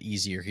a little bit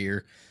easier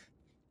here.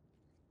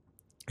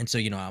 And so,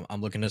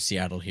 I'm looking to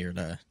Seattle here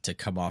to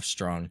come off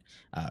strong.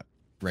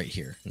 right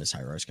here in this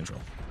high-rise control.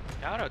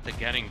 Shout out to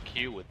getting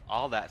Q with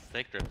all that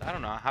stick drift. I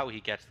don't know how he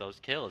gets those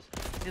kills.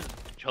 His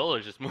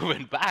controller's just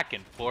moving back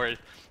and forth,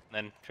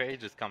 and then trade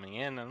just coming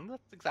in, and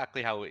that's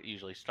exactly how it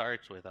usually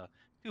starts with a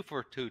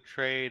 2-for-2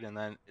 trade, and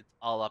then it's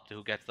all up to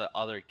who gets the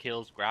other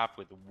kills. Graph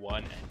with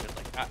one, and just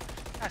like that.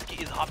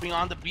 Sasky is hopping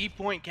on the B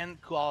point. Can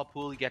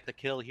Kuala get the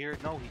kill here?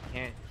 No, he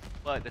can't.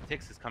 But the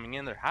Tix is coming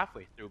in. They're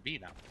halfway through B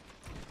now.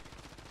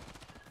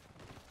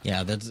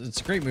 Yeah,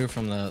 it's a great move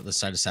from the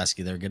side of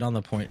Sasky there. Get on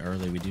the point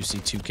early. We do see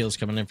 2 kills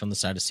coming in from the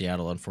side of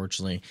Seattle.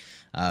 Unfortunately,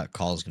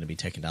 Call is going to be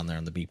taken down there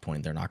on the B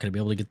point. They're not going to be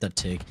able to get that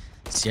take.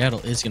 Seattle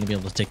is going to be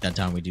able to take that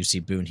down. We do see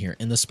Boone here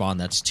in the spawn.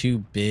 That's 2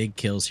 big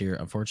kills here.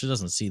 Unfortunately,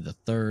 doesn't see the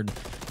third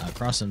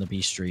crossing the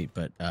B street,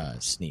 but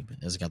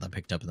Sneep has got that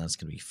picked up, and that's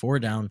going to be 4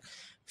 down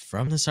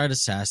from the side of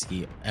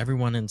Sasky.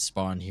 Everyone in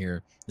spawn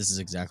here. This is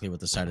exactly what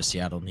the side of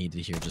Seattle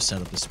needed here. Just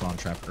set up the spawn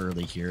trap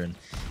early here. And,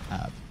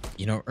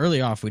 you know,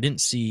 early off, we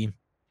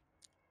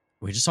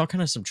just saw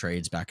kind of some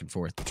trades back and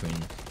forth between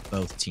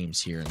both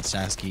teams here. And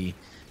Sasky,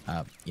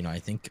 you know, I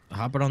think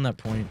hopping on that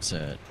point,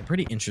 a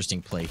pretty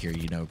interesting play here.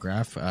 You know,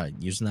 Graph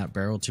using that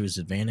barrel to his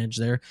advantage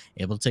there,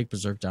 able to take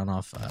Berserk down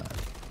off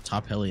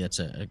top heli. That's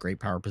a great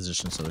power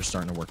position, so they're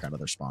starting to work out of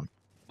their spawn.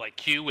 Like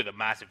Q with a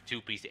massive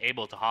 2-piece,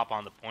 able to hop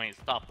on the point,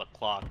 stop the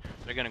clock.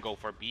 They're going to go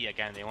for B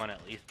again. They want to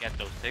at least get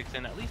those ticks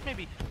in, at least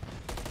maybe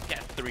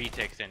get 3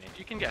 ticks in. If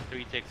you can get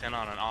 3 ticks in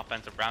on an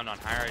offensive round on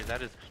high rise,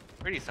 that is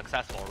pretty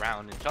successful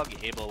round. And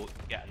Shuggy able to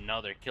get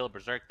another kill.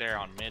 Berserk there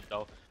on mid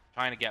though,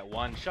 trying to get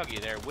one.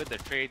 Shuggy there with the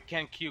trade.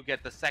 Can Q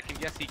get the second?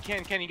 Yes, he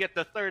can. Can he get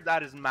the third?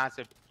 That is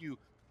massive. Q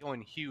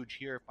going huge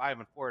here. 5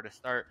 and 4 to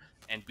start,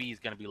 and B is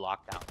going to be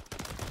locked down.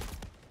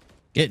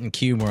 Getting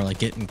Q more like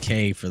getting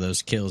K for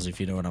those kills, if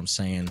you know what I'm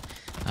saying.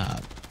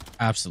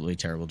 Absolutely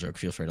terrible joke.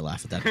 Feel free to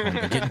laugh at that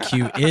point. But getting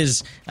Q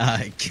is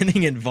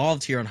getting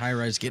involved here on high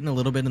rise, getting a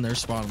little bit in their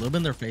spawn, a little bit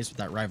in their face with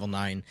that rival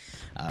 9.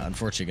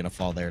 Unfortunately, going to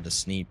fall there to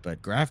Sneep.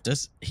 But Graph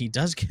does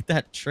get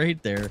that trade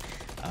there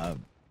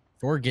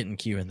for getting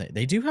Q, and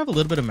they do have a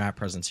little bit of map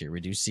presence here. We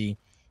do see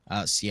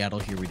Seattle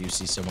here. We do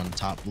see someone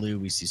top blue.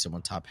 We see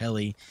someone top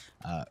heli.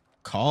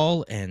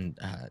 Call and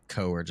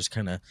Co are just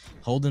kind of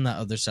holding that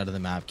other side of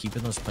the map,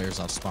 keeping those players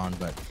off spawn.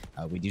 But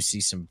we do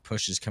see some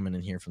pushes coming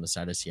in here from the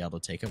side of Seattle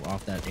to take them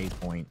off that A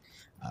point.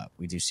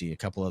 We do see a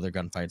couple other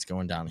gunfights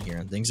going down here,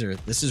 and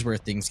this is where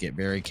things get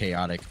very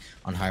chaotic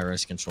on high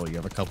res control. You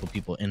have a couple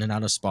people in and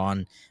out of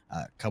spawn,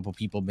 a couple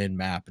people mid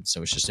map, and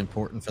so it's just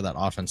important for that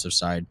offensive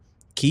side.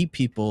 Keep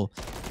people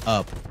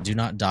up. Do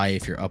not die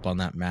if you're up on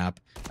that map.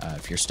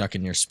 If you're stuck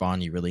in your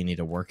spawn, you really need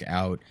to work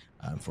out.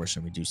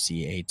 Unfortunately, we do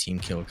see a team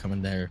kill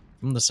coming there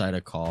from the side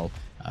of Call,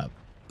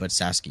 but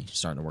Sasky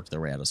starting to work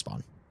their way out of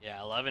spawn. Yeah,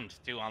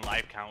 11-2 on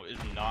life count is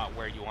not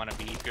where you want to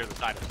be if you're the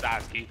side of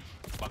Sasky,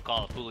 but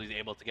Call of Duty is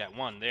able to get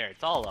one there.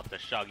 It's all up to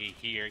Shuggy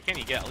here. Can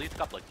he get at least a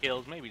couple of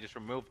kills? Maybe just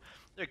remove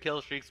their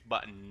kill streaks,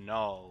 but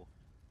no.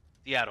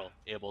 Seattle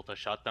able to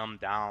shut them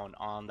down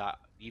on that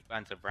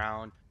defensive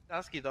round.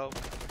 Sasky, though,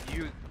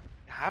 you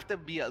have to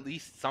be at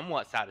least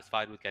somewhat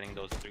satisfied with getting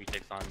those 3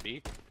 ticks on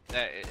B.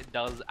 It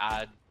does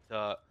add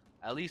to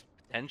at least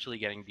potentially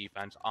getting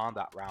defense on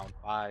that round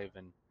 5,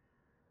 and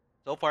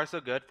so far so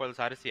good for the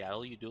side of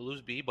Seattle. You do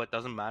lose B, but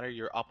doesn't matter.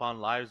 You're up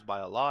on lives by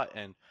a lot,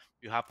 and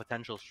you have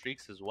potential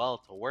streaks as well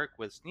to work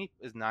with. Sneak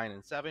is 9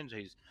 and 7, so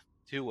he's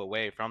 2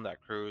 away from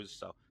that cruise,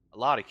 so a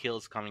lot of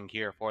kills coming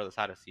here for the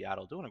side of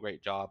Seattle, doing a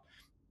great job.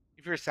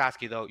 If you're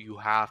Sasky, though, you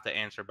have to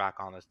answer back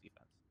on this defense.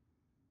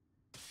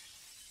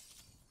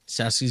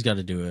 Sasky's got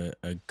to do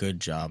a good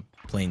job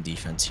playing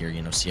defense here.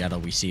 You know, Seattle,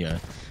 we see a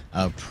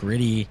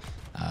pretty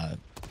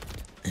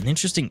an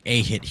interesting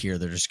A hit here.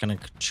 They're just going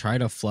to try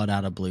to flood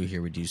out of blue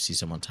here. We do see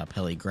someone top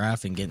heli.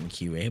 Graph and getting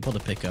Q able to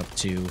pick up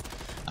 2.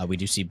 We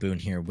do see Boone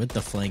here with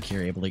the flank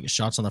here, able to get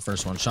shots on the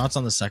first one, shots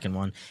on the second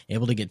one,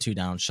 able to get 2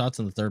 down, shots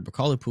on the third.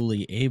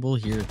 Bakalipuli able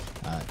here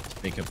to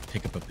pick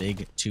up a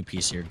big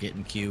 2-piece here,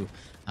 getting Q.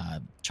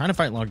 Trying to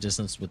fight long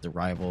distance with the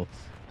rival.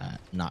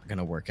 Not going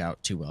to work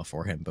out too well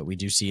for him, but we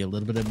do see a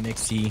little bit of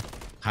mixy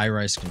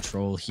high-rise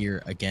control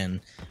here again,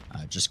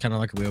 just kind of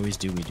like we always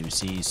do. We do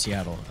see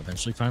Seattle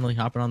eventually finally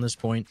hopping on this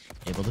point,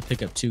 able to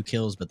pick up 2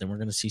 kills, but then we're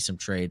going to see some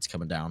trades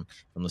coming down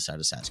from the side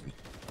of Sasky.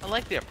 I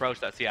like the approach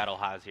that Seattle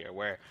has here,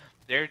 where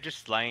they're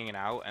just slaying it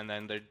out, and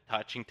then they're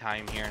touching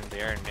time here and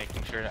there and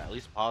making sure to at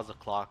least pause the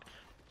clock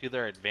to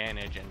their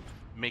advantage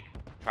and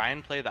try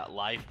and play that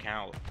life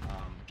count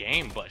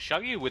game. But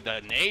Shuggy with a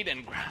nade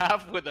and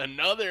Graph with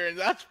another, and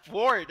that's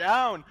 4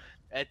 down.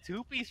 A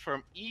 2-piece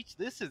from each.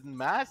 This is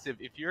massive.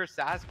 If you're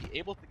Sasky,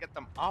 able to get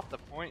them off the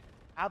point,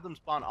 have them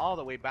spawn all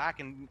the way back,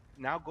 and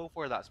now go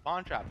for that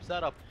spawn trap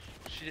setup.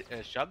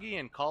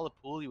 Shuggy and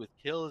Kalapuli with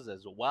kills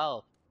as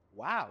well.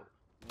 Wow,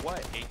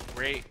 what a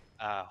great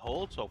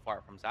hold so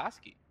far from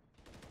Sasky.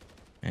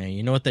 And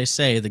you know what they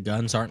say, the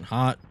guns aren't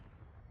hot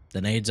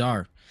the nades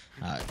are.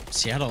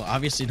 Seattle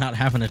obviously not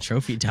having a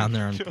trophy down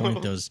there on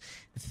point. Those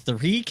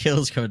 3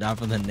 kills go down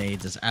from the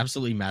nades is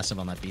absolutely massive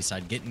on that B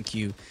side. Getting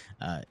Q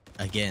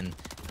again,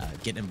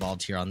 getting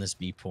involved here on this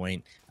B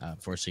point.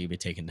 Unfortunately, you'll be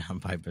taken down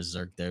by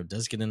Berserk there.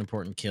 Does get an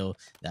important kill.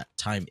 That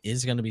time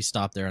is going to be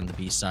stopped there on the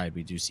B side.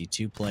 We do see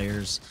 2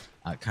 players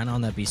kind of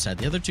on that B side.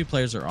 The other 2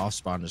 players are off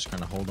spawn, just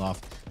kind of hold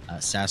off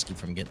Sasky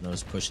from getting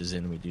those pushes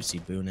in. We do see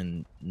Boone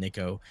and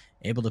Nico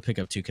able to pick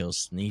up 2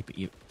 kills.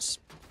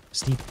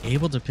 Sneep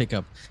able to pick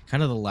up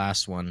kind of the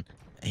last one,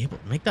 able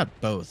to make that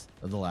both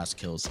of the last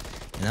kills,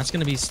 and that's going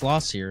to be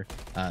Sloths here.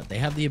 They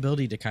have the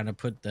ability to kind of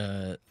put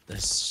the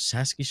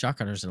Sasky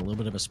Shotgunners in a little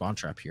bit of a spawn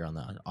trap here on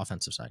the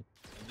offensive side.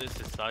 This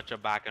is such a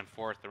back and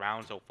forth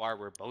round so far,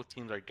 where both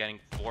teams are getting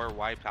 4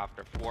 wipes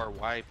after 4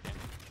 wipes. And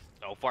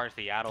so far,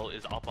 Seattle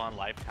is up on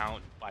life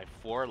count by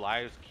 4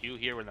 lives. Q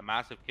here with a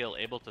massive kill,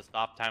 able to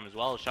stop time as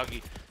well.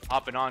 Shuggy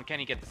hopping on. Can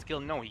he get the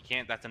skill? No, he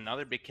can't. That's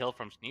another big kill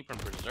from Sneep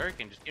and Berserk,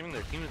 and just giving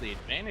their team the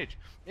advantage.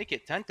 Make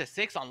it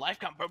 10-6 on life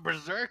count. But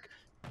Berserk,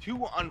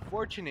 2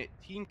 unfortunate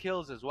team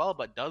kills as well,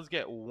 but does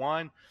get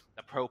 1.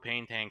 The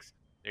propane tanks,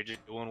 they're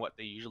just doing what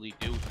they usually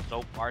do.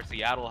 So far,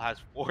 Seattle has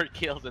 4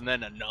 kills, and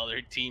then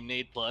another team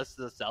nade plus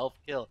the self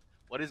kill.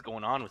 What is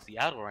going on with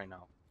Seattle right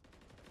now?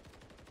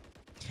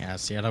 Yeah,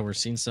 Seattle, we're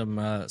seeing some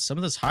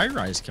of this high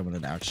rise coming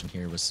into action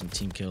here with some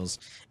team kills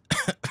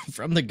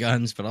from the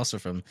guns, but also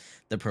from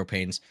the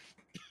propanes.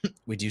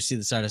 We do see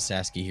the side of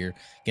Sasky here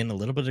getting a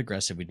little bit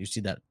aggressive. We do see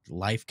that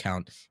life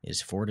count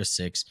is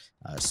 4-6.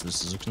 So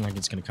this is looking like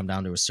it's going to come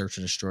down to a search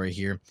and destroy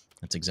here.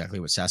 That's exactly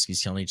what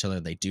Sasky's telling each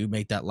other. They do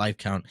make that life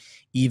count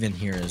even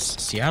here, as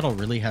Seattle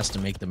really has to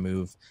make the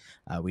move.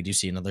 We do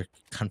see another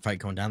gunfight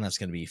going down. That's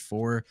going to be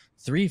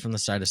 4-3 from the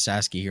side of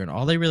Sasky here. And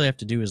all they really have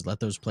to do is let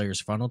those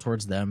players funnel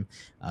towards them.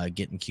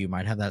 Getting Q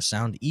might have that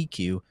sound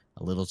EQ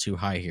a little too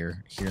high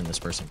here in this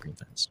person green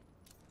fence.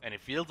 And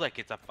it feels like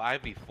it's a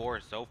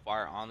 5v4 so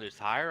far on this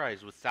high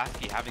rise, with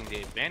Sasky having the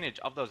advantage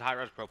of those high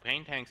rise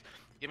propane tanks,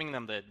 giving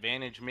them the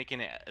advantage, making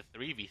it a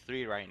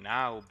 3v3 right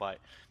now. But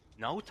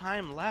no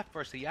time left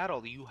for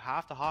Seattle. You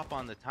have to hop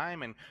on the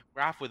time, and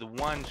Graf with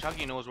 1.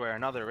 Shuggy knows where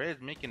another is,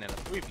 making it a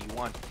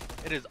 3v1.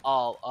 It is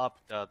all up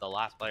to the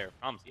last player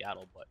from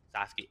Seattle, but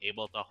Sasky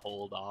able to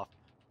hold off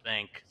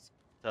thanks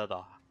to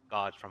the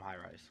gods from high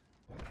rise.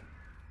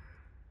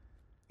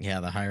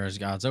 Yeah, the high rise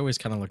gods always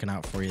kind of looking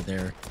out for you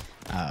there.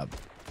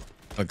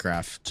 But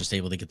Graf just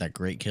able to get that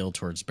great kill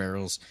towards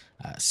barrels.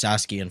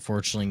 Sasky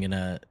unfortunately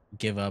gonna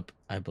give up,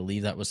 I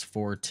believe that was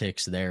 4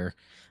 ticks there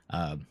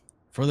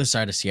for the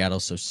side of Seattle.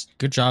 So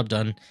good job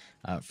done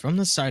from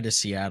the side of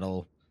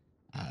Seattle.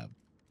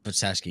 But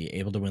Sasky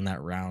able to win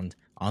that round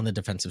on the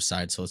defensive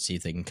side. So let's see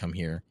if they can come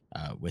here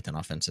with an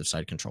offensive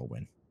side control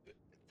win.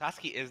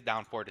 Sasky is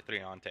down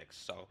 4-3 on ticks,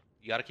 so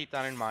you got to keep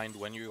that in mind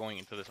when you're going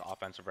into this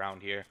offensive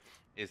round here.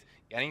 Is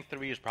getting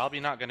 3 is probably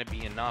not going to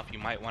be enough. You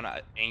might want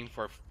to aim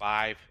for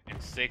 5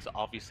 and 6,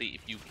 obviously,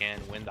 if you can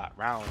win that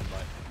round,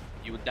 but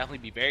you would definitely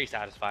be very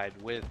satisfied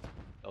with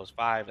those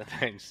 5. And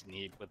then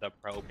Sneak with a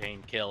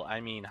propane kill.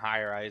 I mean,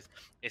 high rise,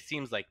 it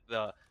seems like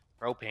the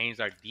propanes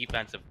are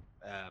defensive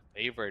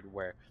favored,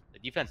 where the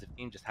defensive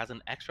team just has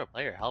an extra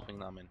player helping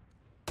them, and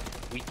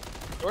we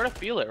sort of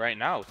feel it right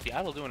now.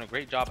 Seattle doing a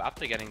great job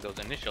after getting those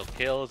initial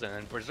kills, and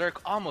then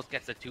Berserk almost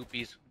gets a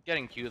 2-piece.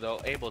 Getting Q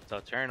though, able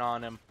to turn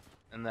on him,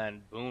 and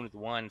then Boone with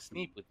 1,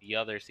 Sneak with the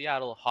other.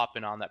 Seattle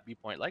hopping on that B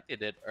point like they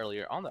did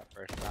earlier on that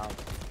first round,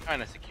 trying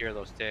to secure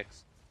those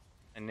ticks,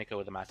 and Nico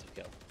with a massive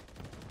kill.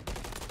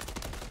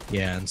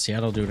 Yeah, and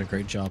Seattle doing a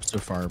great job so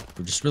far.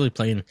 We're just really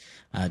playing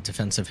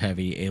defensive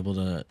heavy, able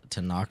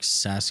to knock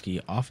Sasky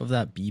off of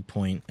that B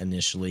point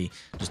initially,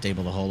 just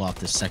able to hold off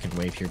this second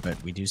wave here.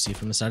 But we do see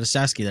from the side of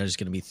Sasky that is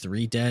going to be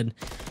 3 dead,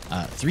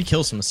 3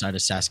 kills from the side of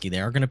Sasky. They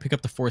are going to pick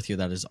up the 4th here.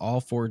 That is all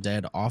 4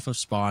 dead off of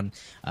spawn.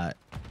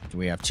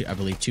 We have I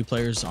believe 2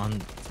 players on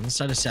from the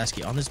side of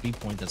Sasky on this B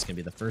point. That's going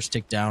to be the first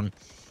tick down.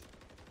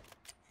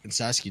 And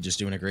Sasky just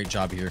doing a great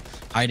job here,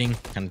 hiding,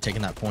 kind of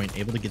taking that point,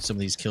 able to get some of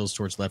these kills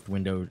towards left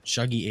window.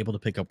 Shuggy able to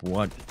pick up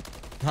 1,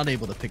 not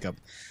able to pick up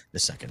the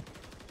 2nd.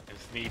 And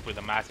Sneak with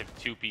a massive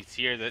 2-piece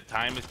here. The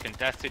time is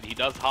contested. He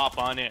does hop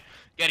on it.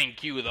 Getting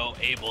Q though,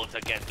 able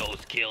to get those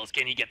kills.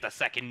 Can he get the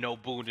 2nd? No.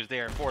 Boone is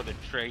there for the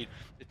trade.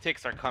 The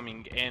ticks are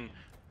coming in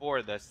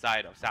for the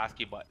side of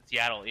Sasky, but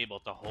Seattle able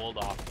to hold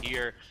off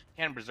here.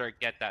 Can Berserk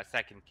get that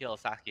 2nd kill?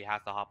 Sasky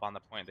has to hop on the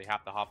point. They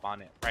have to hop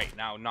on it right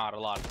now. Not a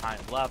lot of time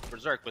left.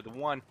 Berserk with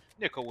 1,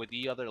 Nico with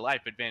the other.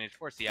 Life advantage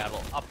for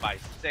Seattle, up by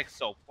 6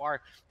 so far.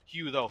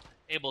 Q though,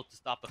 able to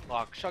stop the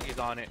clock. Shuggy's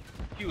on it.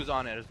 Q's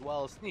on it as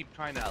well. Sneep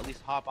trying to at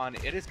least hop on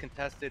it. It is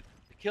contested.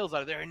 The kills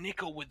are there.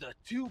 Nico with the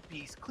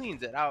 2-piece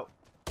cleans it out.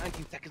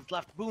 19 seconds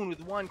left. Boone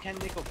with 1. Can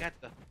Nico get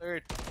the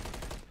 3rd?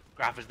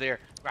 Graf is there.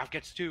 Graf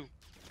gets 2.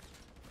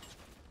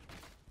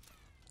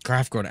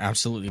 Graf going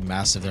absolutely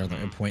massive there on the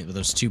endpoint with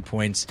those 2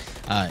 points.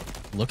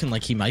 Looking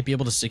like he might be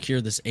able to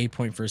secure this A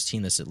point for his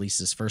team. This at least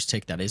his first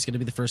tick. That is going to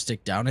be the first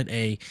tick down at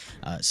A.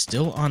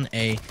 Still on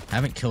A.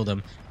 Haven't killed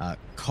him.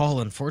 Call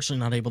unfortunately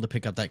not able to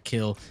pick up that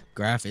kill.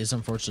 Graf is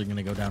unfortunately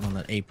going to go down on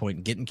that A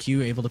point. Getting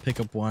Q able to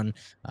pick up one.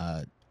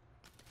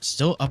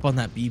 Still up on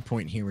that B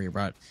point here. We're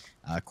about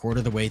a quarter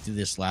of the way through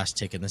this last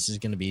tick, and this is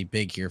going to be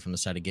big here from the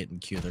side of Getting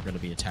Q. They're going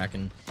to be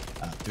attacking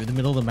through the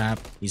middle of the map.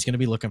 He's going to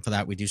be looking for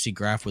that. We do see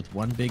Graf with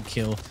one big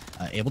kill,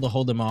 able to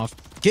hold him off.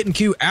 Getting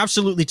Q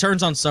absolutely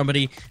turns on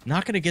somebody.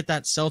 Not going to get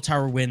that cell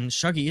tower win.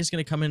 Shuggy is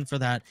going to come in for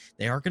that.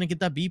 They are going to get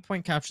that B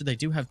point capture. They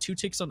do have 2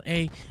 ticks on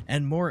A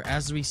and more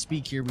as we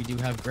speak here. We do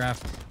have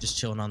Graf just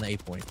chilling on the A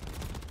point.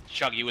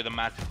 Shuggy with a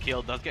massive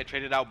kill does get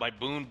traded out by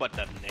Boone, but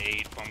the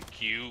nade from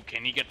Q.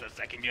 Can he get the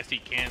second? Yes, he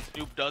can.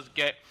 Snoop does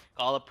get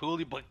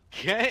Kalapuli, but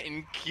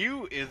Getting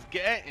Q is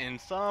getting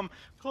some.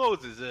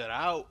 Closes it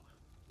out.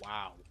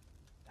 Wow.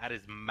 That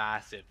is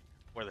massive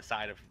for the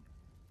side of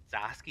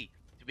Sasky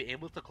to be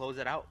able to close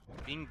it out.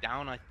 Being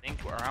down, I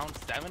think, around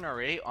 7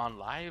 or 8 on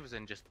lives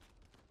and just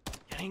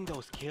getting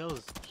those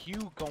kills.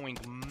 Q going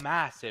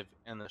massive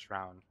in this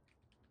round.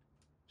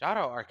 Shout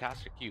out our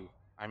caster Q.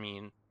 I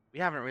mean, we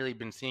haven't really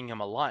been seeing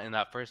him a lot in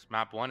that first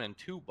map 1 and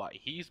 2, but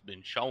he's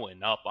been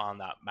showing up on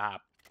that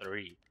map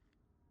 3.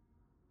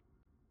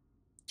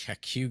 Yeah,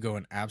 Q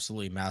going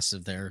absolutely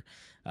massive there.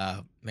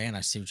 Man,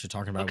 I see what you're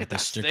talking about Look with at the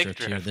that stick stick drift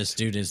here. drift. This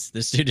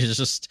dude is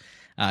just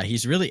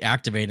he's really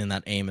activating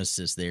that aim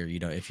assist there. You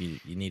know, if you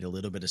need a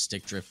little bit of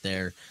stick drift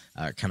there,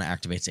 kind of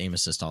activates aim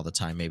assist all the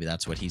time. Maybe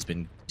that's what he's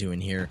been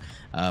doing here.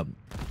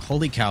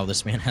 Holy cow,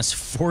 this man has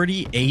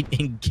 48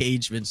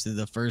 engagements through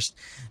the first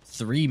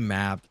 3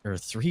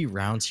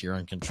 rounds here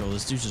on Control.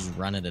 This dude's just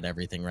running at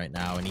everything right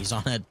now, and he's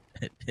on at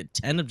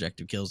 10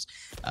 objective kills.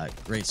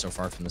 Great so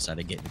far from the side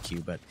of Getting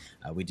Q, but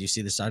we do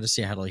see the side of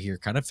Seattle here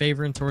kind of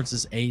favoring towards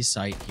this A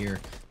site here.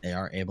 They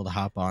are able to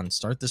hop on,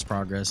 start this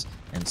progress,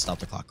 and stop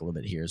the clock a little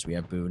bit here as we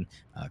have Boone.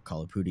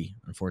 Kalapudi,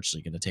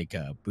 unfortunately, going to take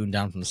Boone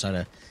down from the side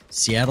of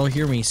Seattle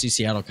here. When you see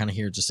Seattle kind of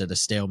here just at a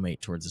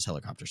stalemate towards this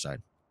helicopter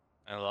side.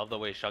 I love the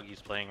way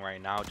Shuggy's playing right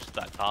now. Just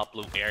that top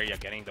blue area,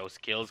 getting those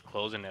kills,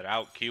 closing it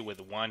out. Q with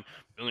 1,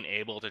 Boone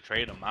able to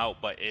trade him out,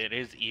 but it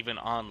is even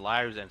on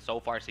lives, and so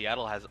far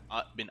Seattle has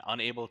been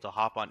unable to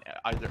hop on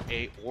either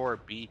A or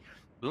B.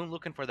 Boone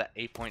looking for that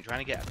A point, trying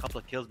to get a couple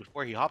of kills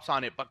before he hops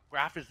on it, but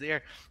Graf is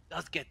there,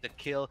 does get the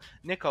kill.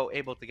 Nico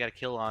able to get a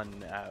kill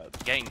on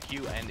Getting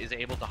Q and is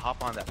able to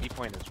hop on that B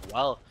point as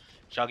well.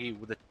 Shuggy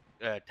with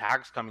the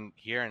tags coming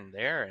here and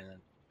there,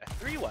 and a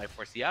 3-wipe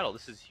for Seattle.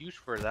 This is huge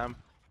for them.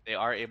 They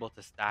are able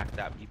to stack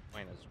that B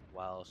point as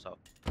well. So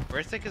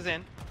first tick is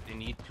in. They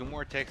need 2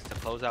 more ticks to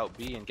close out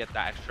B and get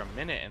that extra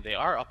minute, and they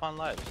are up on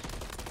lives.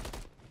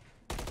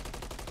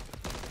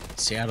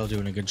 Seattle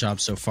doing a good job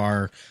so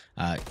far.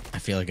 I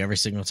feel like every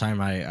single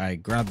time I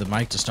grab the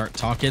mic to start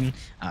talking,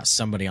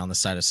 somebody on the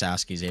side of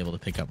Sasky is able to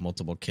pick up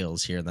multiple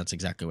kills here, and that's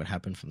exactly what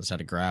happened from the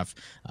side of Graf.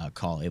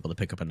 Call able to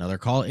pick up another.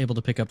 Call able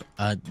to pick up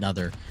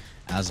another.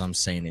 As I'm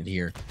saying it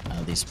here,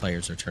 these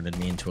players are turning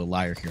me into a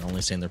liar here,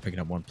 only saying they're picking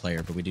up 1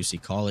 player, but we do see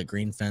Call at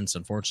Green Fence,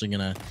 unfortunately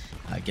gonna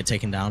get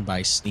taken down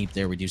by Sneep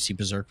there. We do see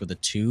Berserk with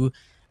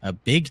a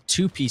big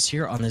 2-piece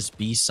here on this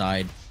B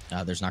side.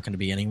 There's not going to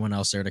be anyone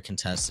else there to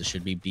contest. It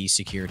should be B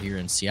secured here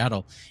in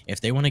Seattle. If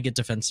they want to get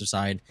defensive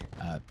side,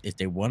 if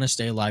they want to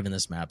stay alive in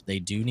this map, they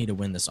do need to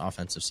win this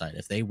offensive side.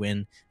 If they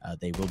win,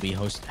 they will be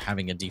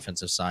having a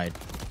defensive side.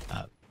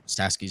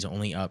 Sasky's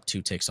only up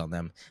 2 ticks on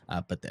them.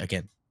 But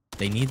again,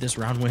 they need this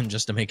round win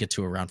just to make it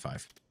to a round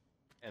 5.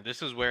 And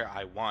this is where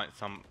I want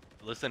some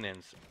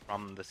listen-ins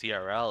from the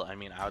CRL. I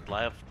mean, I would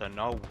love to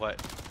know what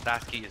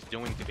Sasky is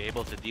doing to be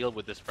able to deal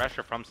with this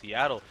pressure from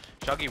Seattle.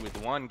 Shuggy with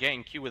 1,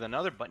 Getting Q with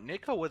another, but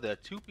Nico with a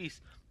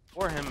 2-piece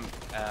for him,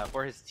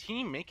 for his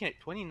team, making it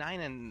 29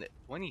 and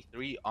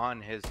 23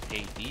 on his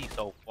KD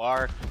so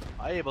far.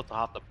 Able to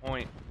hop the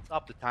point,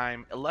 stop the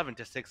time,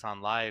 11-6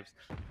 on lives.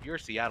 If you're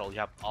Seattle, you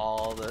have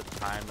all the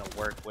time to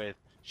work with.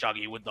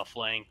 Shuggy with the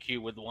flank, Q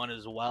with 1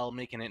 as well,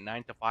 making it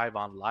 9-5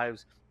 on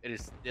lives. It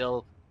is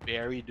still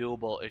very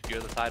doable if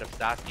you're the side of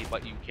Sasky,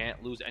 but you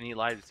can't lose any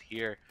lives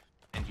here,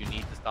 and you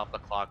need to stop the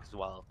clock as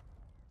well.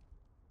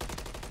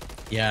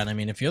 Yeah, and I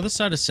mean, if you're the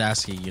side of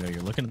Sasky, you know,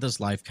 you're looking at this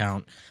life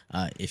count.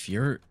 If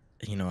you're,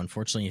 you know,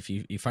 unfortunately, if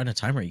you find a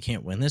time where you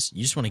can't win this,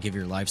 you just want to give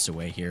your lives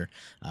away here.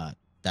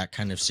 That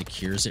kind of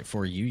secures it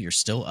for you. You're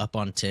still up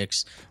on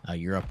ticks.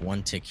 You're up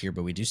 1 tick here,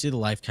 but we do see the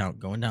life count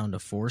going down to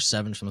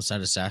 4-7 from the side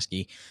of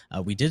Sasky.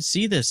 We did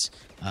see this,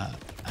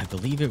 I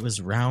believe it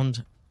was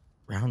round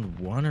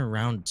 1 or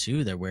round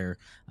 2 there, where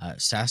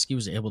Sasky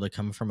was able to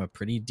come from a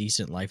pretty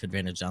decent life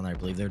advantage down there. I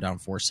believe they're down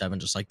 4-7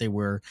 just like they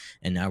were,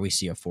 and now we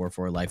see a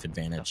 4-4 life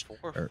advantage. A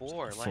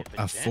 4-4 life advantage.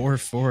 A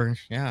 4-4,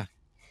 yeah.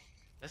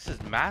 This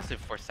is massive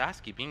for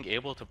Sasky, being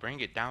able to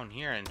bring it down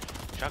here, and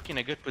Chuck in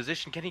a good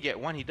position. Can he get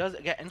 1? He does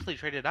get instantly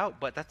traded out,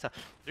 but that's a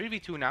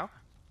 3v2 now.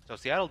 So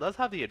Seattle does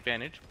have the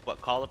advantage,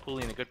 but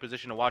Kalapuli in a good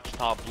position to watch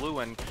top blue,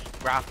 and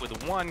Graf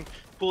with 1.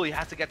 Pooley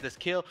has to get this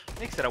kill,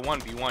 makes it a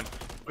 1v1.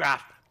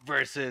 Graf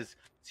versus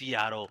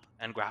Seattle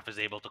and Graf is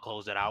able to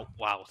close it out.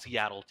 Wow,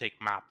 Seattle take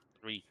map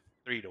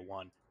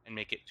 3-1 and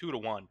make it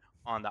 2-1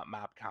 on that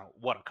map count.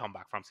 What a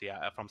comeback from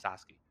Seattle, from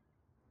Sasky.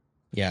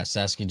 Yeah,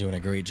 Sasky doing a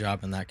great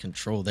job in that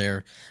control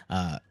there.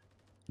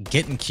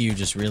 Getting Q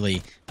just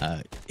really,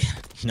 I'm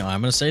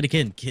going to say it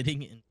again,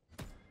 getting in.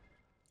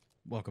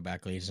 Welcome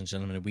back, ladies and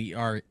gentlemen. We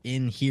are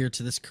in here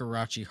to this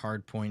Karachi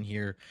hard point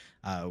here.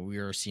 We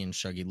are seeing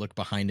Shuggy look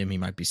behind him. He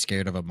might be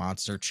scared of a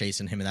monster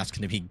chasing him, and that's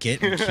going to be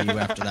getting Q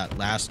after that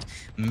last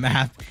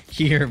map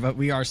here. But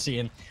we are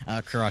seeing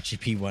Karachi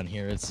P1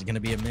 here. It's going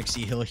to be a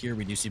MWIII hill here.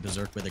 We do see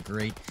Berserk with a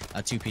great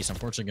two-piece.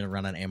 Unfortunately, going to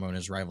run out of ammo, and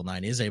his rival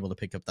 9 is able to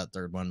pick up that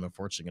third one, but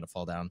unfortunately going to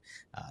fall down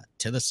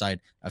to the side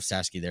of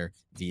Sasky there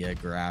via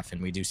Graf.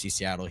 And we do see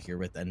Seattle here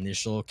with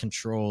initial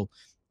control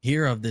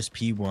here of this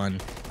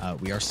P1.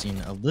 We are seeing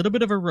a little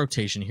bit of a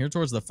rotation here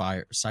towards the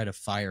side of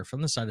fire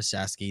from the side of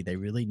Sasky. They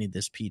really need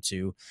this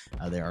P2.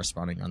 They are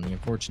spawning on the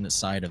unfortunate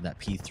side of that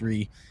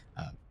P3,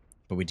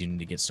 but we do need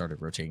to get started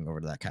rotating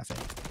over to that cafe.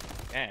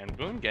 And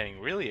Boone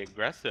getting really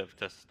aggressive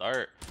to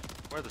start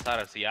for the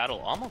side of Seattle,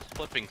 almost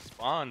flipping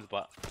spawns,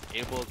 but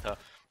able to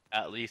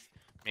at least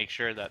make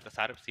sure that the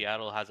side of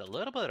Seattle has a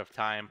little bit of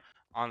time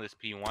on this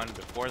P1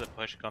 before the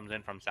push comes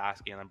in from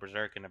Sasky, and then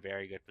Berserk in a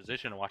very good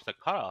position to watch the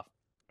cutoff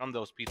from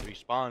those P3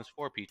 spawns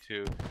for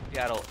P2.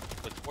 Seattle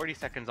with 40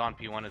 seconds on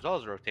P1 as well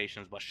as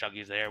rotations, but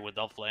Shuggy's there with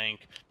the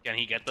flank. Can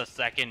he get the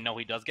second? No,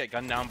 he does get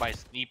gunned down by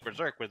Sneep.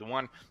 Berserk with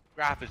one.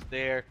 Graf is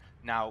there.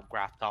 Now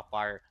Graf top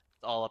fire.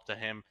 It's all up to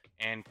him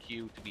and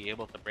Q to be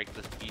able to break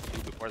this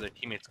P2 before their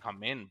teammates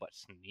come in, but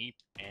Sneep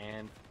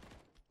and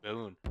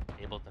Boone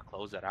able to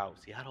close it out.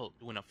 Seattle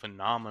doing a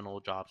phenomenal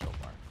job so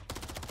far.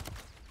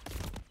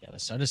 Yeah, the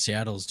side of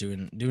Seattle's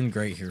doing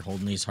great here,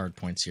 holding these hard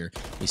points here.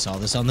 We saw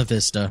this on the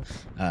Vista,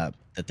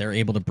 that they're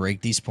able to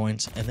break these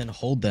points and then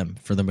hold them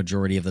for the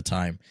majority of the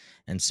time.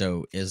 And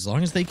so as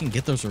long as they can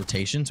get those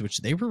rotations, which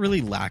they were really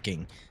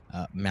lacking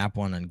map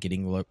 1 on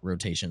getting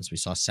rotations. We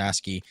saw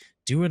Sasky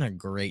doing a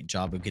great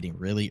job of getting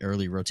really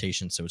early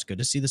rotations. So it's good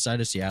to see the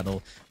side of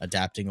Seattle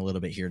adapting a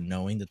little bit here,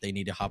 knowing that they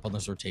need to hop on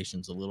those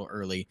rotations a little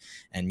early.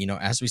 And,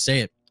 as we say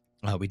it,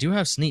 we do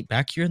have Sneak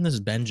back here in this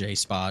Benjay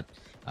spot.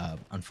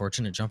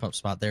 Unfortunate jump up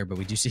spot there, but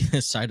we do see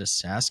this side of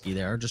Sasky.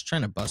 They are just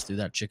trying to bust through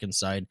that chicken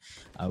side.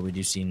 We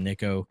do see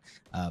Nico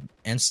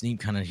and Sneak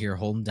kind of here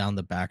holding down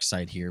the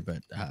backside here,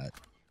 but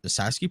the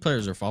Sasky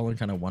players are falling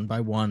kind of one by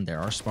one. They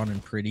are spawning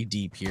pretty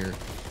deep here,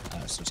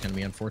 so it's going to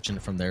be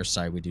unfortunate from their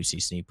side. We do see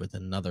Sneak with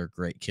another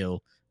great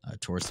kill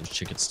towards those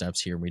chicken steps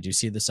here. We do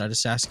see the side of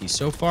Sasky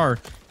so far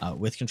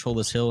with control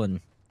this hill, and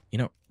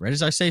right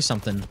as I say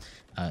something,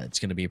 it's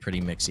going to be a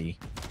pretty MWIII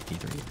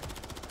P3.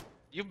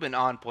 You've been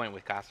on point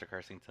with caster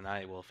cursing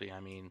tonight, Wolfie. I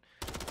mean,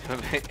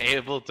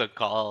 able to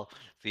call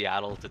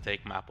Seattle to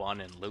take map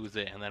 1 and lose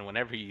it, and then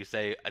whenever you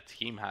say a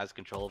team has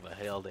control of a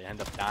hill, they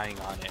end up dying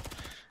on it.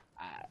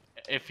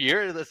 If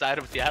you're the side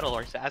of Seattle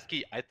or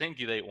Sasky, I think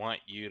they want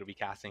you to be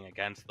casting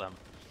against them.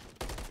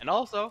 And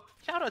also,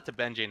 shout out to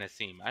Benjay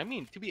Nassim. I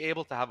mean, to be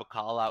able to have a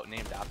call out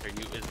named after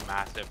you is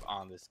massive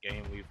on this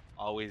game. We've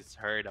always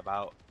heard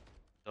about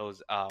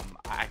those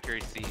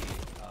accuracy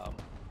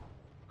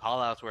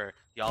callouts where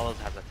he always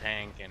has a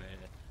tank, and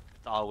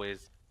it's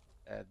always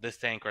this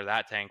tank or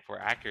that tank for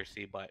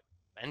accuracy. But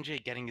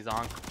Benjay getting his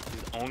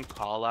own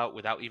call out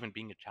without even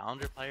being a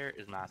challenger player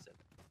is massive.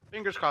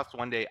 Fingers crossed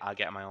one day I'll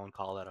get my own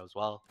call out as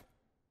well.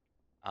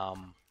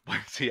 But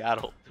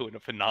Seattle doing a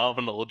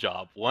phenomenal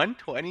job.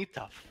 120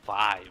 to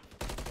 5.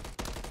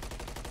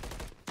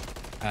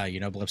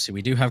 Blipsy,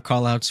 we do have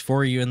callouts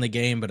for you in the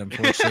game, but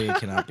unfortunately,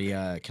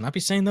 cannot be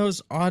saying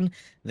those on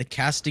the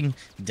casting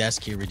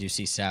desk here. We do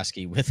see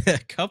Sasky with a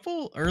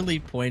couple early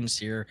points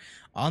here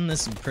on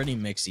this pretty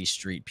MWIII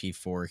street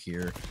P4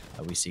 here.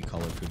 We see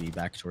Call of Duty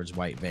back towards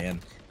White Van,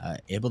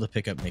 able to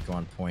pick up Nico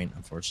on point.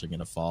 Unfortunately,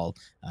 going to fall.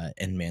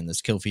 And man,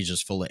 this kill feed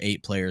is full of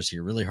 8 players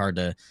here. Really hard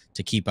to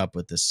keep up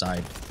with this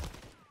side.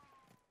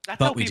 That's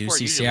but we do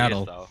see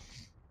Seattle.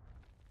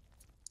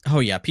 Oh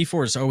yeah,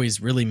 P4 is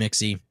always really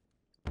MWIII.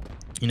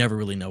 You never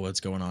really know what's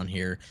going on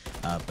here,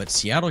 but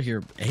Seattle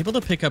here able to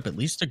pick up at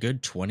least a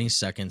good 20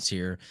 seconds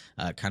here,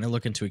 kind of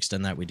looking to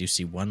extend that. We do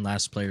see one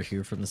last player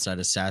here from the side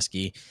of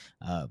Sasky.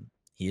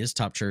 He is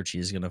top church. He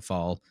is going to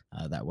fall.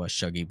 That was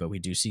Shuggy, but we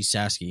do see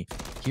Sasky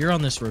here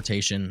on this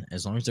rotation.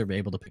 As long as they're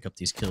able to pick up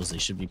these kills, they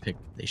should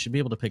be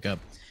able to pick up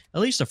at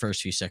least the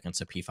first few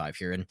seconds of P5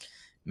 here. And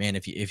man,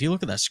 if you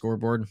look at that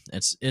scoreboard,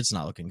 it's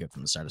not looking good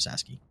from the side of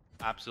Sasky.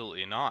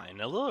 Absolutely not. And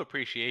a little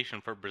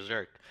appreciation for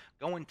Berserk.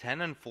 Going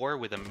 10-4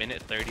 with a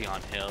minute 30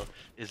 on hill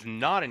is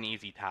not an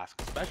easy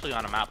task, especially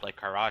on a map like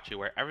Karachi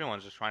where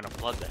everyone's just trying to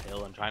flood the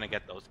hill and trying to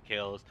get those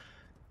kills.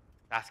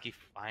 Sasky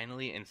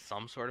finally in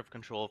some sort of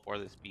control for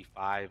this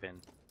B5,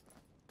 and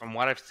from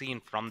what I've seen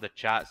from the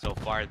chat so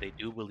far, they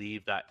do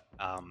believe that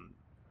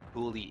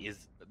Cooley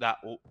is that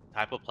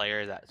type of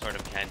player that sort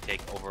of can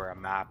take over a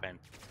map and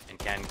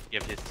can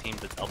give his team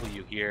the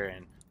W here.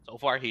 And so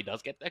far, he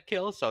does get that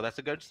kill, so that's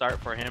a good start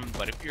for him.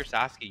 But if you're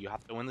Sasky, you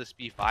have to win this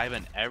B5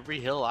 and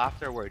every hill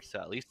afterwards to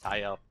at least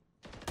tie up.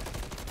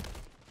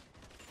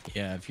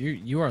 Yeah, if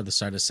you are the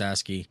side of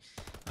Sasky,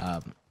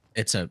 um,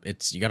 it's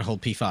you got to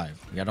hold P5,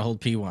 you got to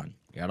hold P1,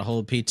 you got to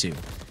hold P2,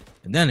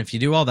 and then if you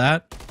do all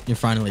that, you're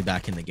finally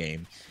back in the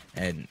game.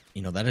 And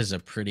that is a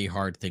pretty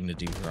hard thing to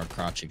do for our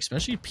Crotchy,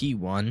 especially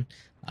P1.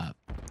 Uh,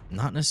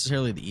 Not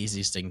necessarily the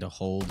easiest thing to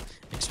hold,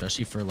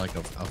 especially for like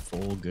a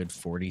full good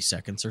 40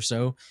 seconds or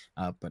so.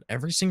 But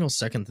every single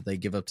second that they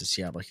give up to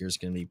Seattle here is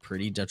going to be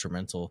pretty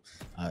detrimental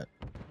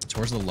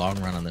towards the long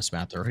run on this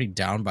map. They're already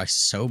down by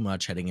so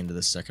much heading into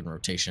the second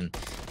rotation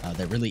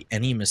that really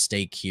any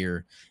mistake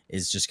here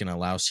is just going to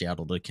allow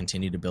Seattle to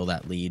continue to build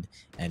that lead.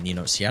 And,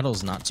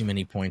 Seattle's not too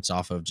many points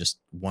off of just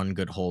one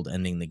good hold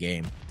ending the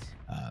game.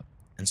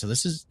 And so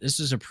this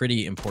is a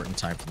pretty important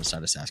time for the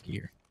side of Sasky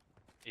here.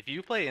 If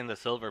you play in the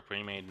Silver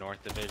Premade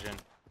North Division,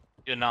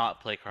 do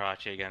not play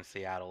Karachi against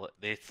Seattle.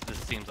 This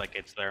seems like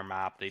it's their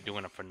map. They're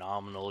doing a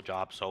phenomenal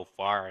job so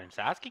far, and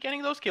Sasky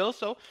getting those kills,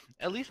 so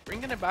at least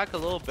bringing it back a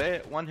little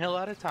bit, one hill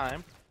at a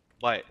time.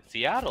 But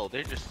Seattle,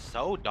 they're just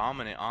so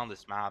dominant on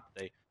this map.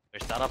 Their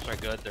setups are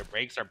good, their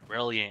breaks are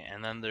brilliant,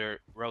 and then their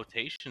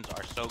rotations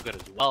are so good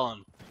as well.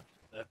 And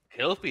the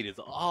kill feed is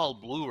all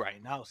blue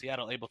right now.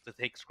 Seattle able to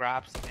take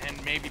scraps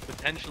and maybe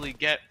potentially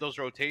get those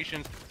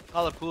rotations.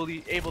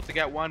 Kalapuli able to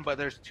get one, but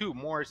there's two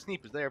more.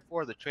 Sneep is there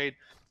for the trade.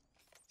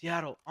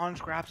 Seattle on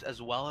scraps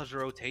as well as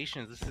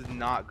rotations. This is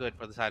not good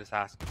for the side of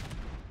Sasky.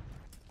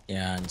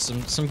 Yeah, and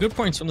some good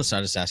points from the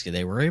side of Sasky.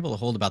 They were able to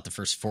hold about the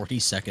first 40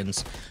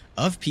 seconds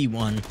of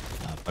P1,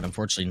 but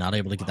unfortunately not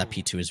able to get that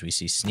P2 as we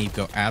see Sneep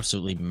go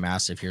absolutely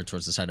massive here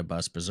towards the side of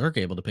Bus. Berserk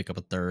able to pick up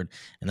a third,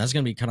 and that's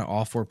going to be kind of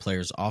all four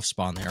players off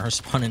spawn. They are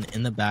spawning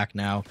in the back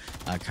now,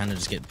 kind of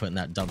just getting put in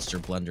that dumpster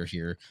blender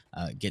here.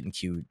 Getting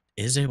queued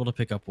is able to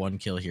pick up one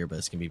kill here, but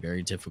it's going to be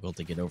very difficult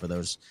to get over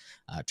those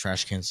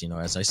trash cans.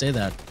 As I say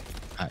that,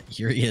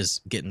 here he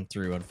is getting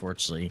through,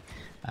 unfortunately,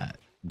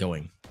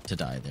 going to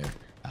die there.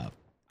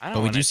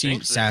 But we do see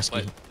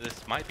Sasky.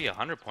 This might be a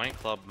 100-point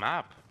club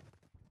map.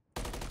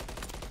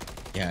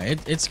 Yeah,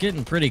 it's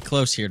getting pretty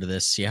close here to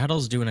this.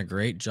 Seattle's doing a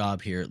great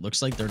job here. It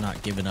looks like they're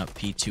not giving up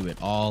P2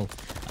 at all.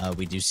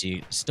 We do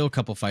see still a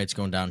couple fights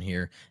going down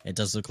here. It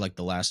does look like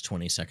the last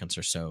 20 seconds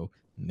or so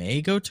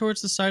may go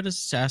towards the side of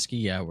Sasky.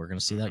 Yeah, we're going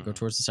to see that go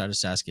towards the side of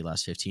Sasky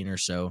last 15 or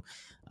so.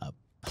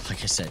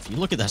 Like I said, if you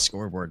look at that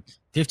scoreboard,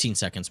 15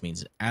 seconds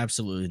means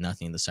absolutely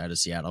nothing in the side of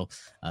Seattle.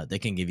 They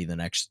can give you the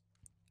next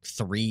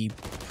 3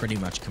 pretty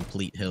much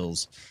complete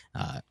hills,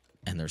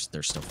 and they're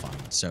still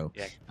fine. So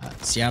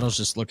Seattle's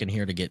just looking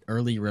here to get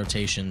early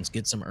rotations,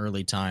 get some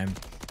early time.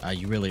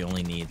 You really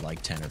only need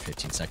like 10 or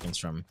 15 seconds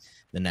from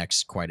the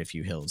next quite a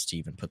few hills to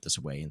even put this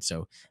away. And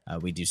so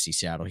we do see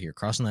Seattle here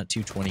crossing that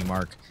 220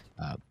 mark.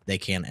 They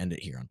can end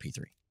it here on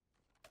P3.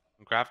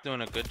 Graf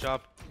doing a good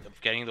job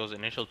of getting those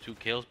initial 2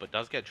 kills, but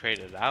does get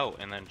traded out.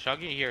 And then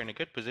Chuggy here in a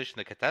good position.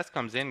 The contest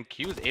comes in.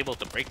 Q is able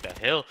to break the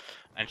hill,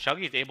 and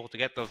Chuggy is able to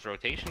get those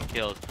rotation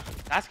kills.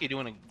 Sasky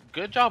doing a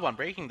good job on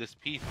breaking this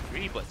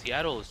P3, but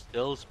Seattle is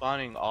still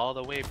spawning all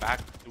the way back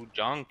through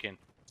junk and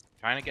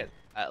trying to get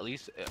at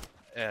least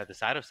the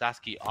side of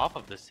Sasky off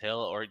of this hill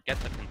or get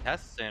the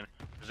contests in.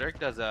 Berserk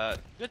does a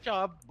good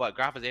job, but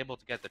Graf is able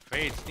to get the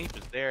trade. Sneep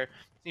is there.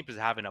 Sneep is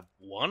having a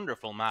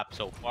wonderful map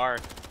so far.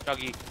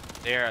 Chuggy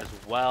there as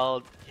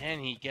well. Can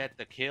he get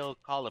the kill?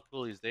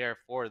 Kalapuli is there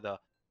for the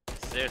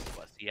assist,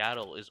 but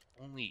Seattle is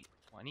only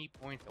 20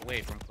 points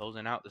away from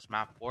closing out this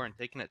map 4 and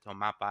taking it to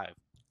map 5.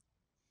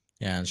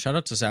 Yeah, and shout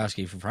out to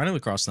Sasky for finally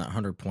crossing that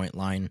 100-point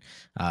line.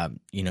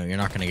 You're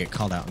not going to get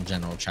called out in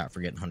general chat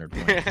for getting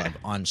 100-point club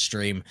on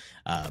stream,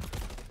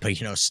 but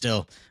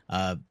still,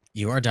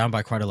 you are down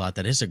by quite a lot.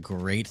 That is a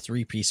great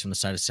 3-piece from the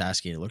side of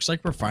Sasky. It looks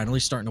like we're finally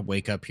starting to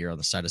wake up here on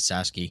the side of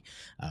Sasky.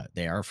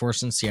 They are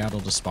forcing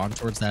Seattle to spawn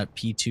towards that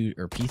P2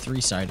 or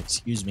P3 side,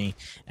 excuse me,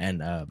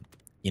 and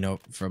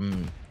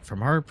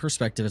from our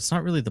perspective, it's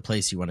not really the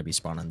place you want to be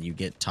spawning. You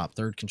get top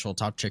third control,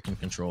 top chicken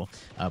control,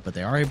 but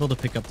they are able to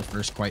pick up the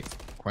first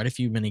quite a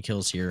few mini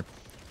kills here.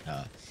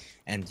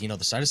 And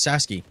the side of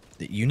Sasky,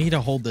 that you need to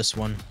hold this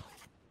one,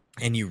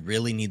 and you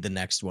really need the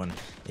next one.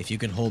 If you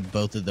can hold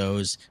both of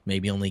those,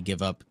 maybe only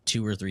give up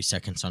 2 or 3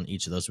 seconds on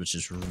each of those, which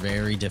is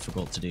very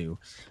difficult to do.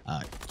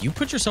 You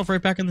put yourself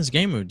right back in this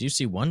game. We do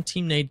see one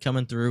team nade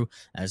coming through.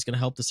 It's going to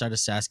help the side of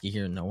Sasky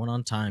here. No one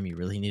on time. You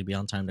really need to be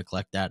on time to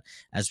collect that.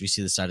 As we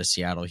see the side of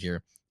Seattle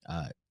here,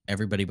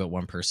 everybody but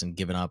one person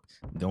giving up,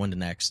 going to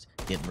next,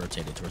 getting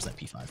rotated towards that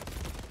P5.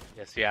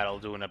 Yeah, Seattle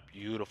doing a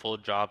beautiful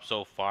job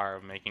so far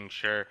of making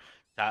sure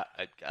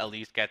that at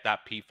least get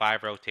that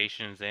P5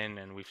 rotations in,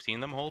 and we've seen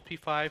them hold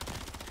P5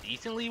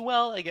 decently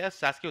well, I guess.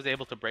 Sasky was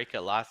able to break it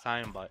last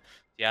time, but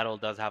Seattle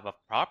does have a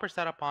proper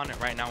setup on it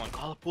right now. And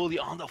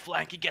Kalapuli on the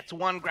flank, he gets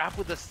one, Graf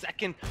with a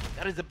second.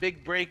 That is a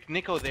big break.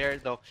 Nico there,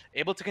 though,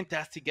 able to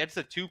contest. He gets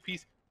a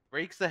 2-piece,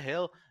 breaks the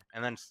hill,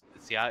 and then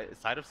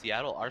side of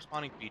Seattle are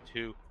spawning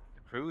P2.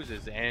 The cruise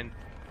is in.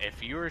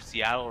 If you're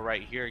Seattle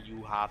right here,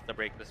 you have to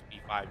break this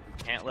P5.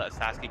 You can't let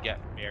Sasky get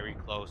very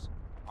close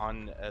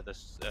on the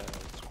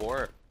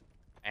score,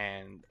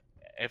 and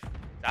if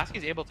Sasky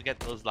is able to get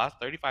those last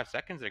 35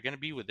 seconds, they're going to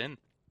be within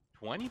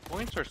 20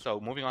 points or so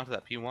moving on to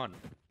that P1.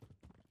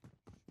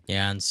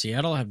 Yeah, and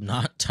Seattle have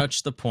not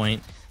touched the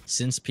point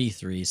since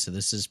P3, so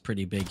this is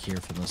pretty big here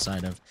from the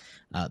side of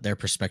their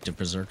perspective.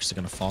 Berserks are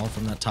going to fall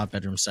from that top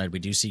bedroom side. We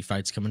do see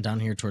fights coming down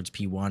here towards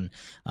P1.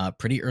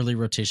 Pretty early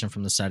rotation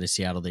from the side of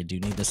Seattle. They do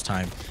need this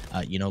time.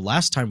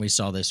 Last time we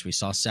saw this, we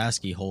saw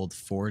Sasky hold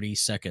 40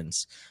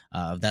 seconds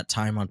of that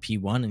time on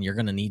P1, and you're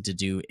going to need to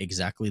do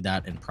exactly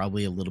that and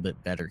probably a little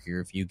bit better here.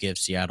 If you give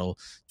Seattle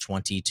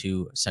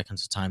 22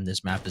 seconds of time,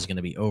 this map is going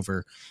to be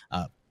over.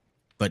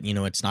 But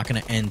it's not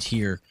going to end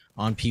here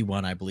on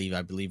P1. I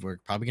believe we're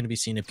probably going to be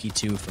seeing a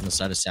P2 from the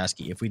side of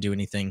Sasky if we do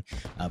anything.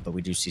 But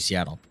we do see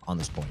Seattle on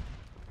this point.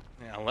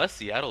 Yeah, unless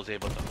Seattle's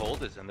able to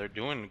hold this, and they're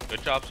doing a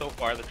good job so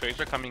far. The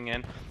trades are coming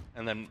in,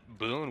 and then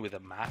Boone with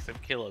a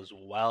massive kill as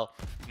well.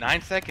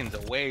 9 seconds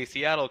away.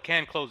 Seattle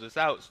can close this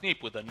out.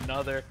 Sneep with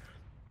another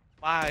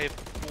 5,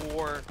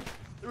 4,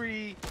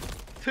 3,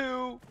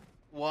 2,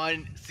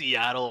 1.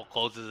 Seattle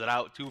closes it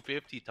out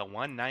 250 to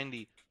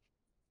 190.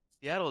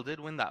 Seattle did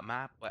win that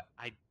map, but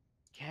I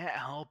can't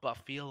help but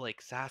feel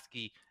like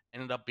Sasky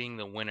ended up being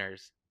the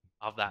winners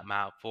of that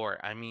map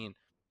I mean,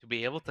 to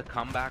be able to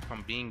come back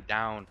from being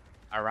down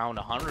around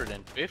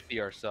 150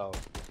 or so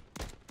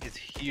is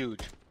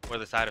huge for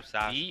the side of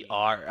Sasky.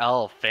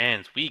 CRL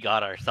fans, we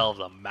got ourselves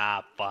a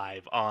map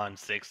 5 on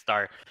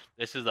 6-star.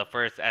 This is the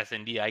first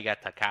S&D I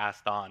get to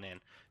cast on, and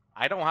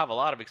I don't have a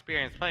lot of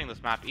experience playing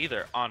this map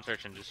either on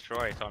Search and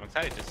Destroy, so I'm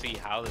excited to see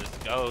how this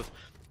goes.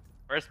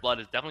 First Blood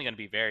is definitely going to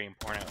be very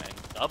important, and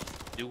subs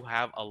do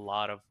have a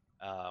lot of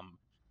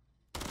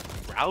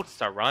routes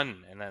to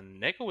run. And then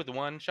Nico with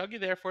one, Shuggy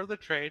there for the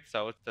trade,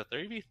 so it's a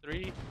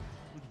 3v3.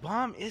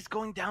 Bomb is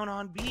going down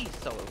on B,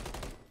 so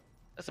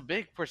that's a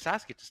big for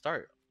Sasky to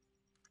start.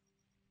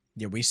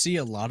 Yeah, we see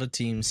a lot of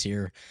teams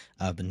here.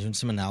 Been doing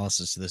some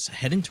analysis of this,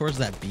 heading towards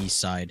that B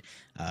side.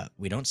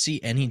 We don't see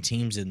any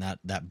teams in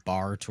that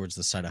bar towards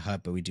the side of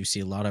hut, but we do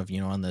see a lot of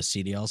on the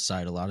CDL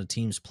side, a lot of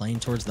teams playing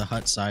towards the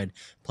hut side,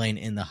 playing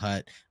in the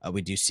hut.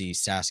 We do see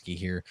Sasky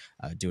here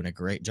doing a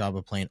great job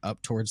of playing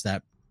up towards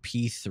that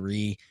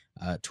P3.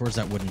 Towards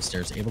that wooden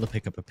stairs, able to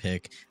pick up a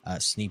pick.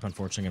 Sneep,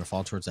 unfortunately, going to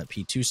fall towards that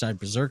P2 side.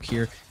 Berserk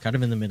here, kind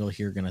of in the middle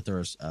here, going to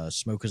throw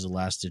smoke as a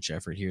last-ditch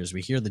effort here. As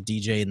we hear the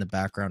DJ in the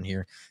background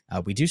here,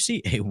 we do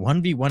see a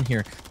 1v1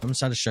 here from the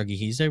side of Shuggy.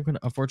 He's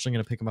unfortunately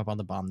going to pick him up on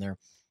the bomb there.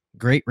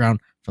 Great round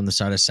from the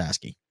side of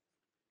Sasky.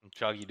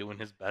 Chuggy doing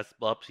his best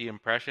Blupsy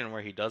impression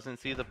where he doesn't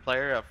see the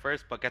player at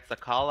first, but gets the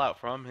call out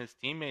from his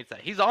teammates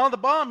that he's on the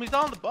bomb, and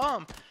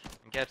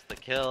gets the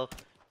kill.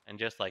 And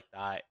just like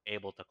that,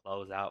 able to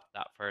close out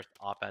that first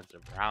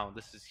offensive round.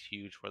 This is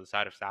huge for the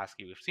side of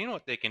Sasky. We've seen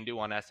what they can do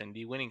on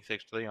S&D, winning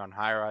 6-3 on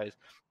high rise,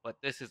 but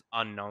this is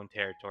unknown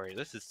territory.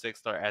 This is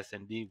 6-star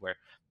S&D where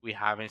we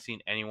haven't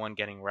seen anyone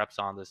getting reps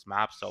on this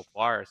map so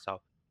far.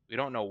 So we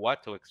don't know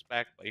what to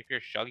expect. But if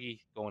you're Shuggy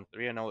going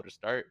 3-0 to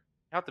start,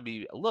 you have to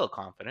be a little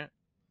confident.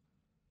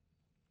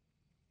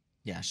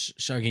 Yeah,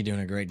 Shuggy doing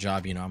a great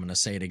job. I'm going to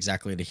say it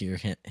exactly to hear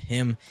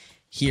him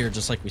here,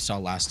 just like we saw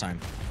last time.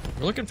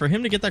 We're looking for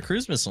him to get that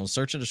cruise missile and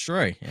search and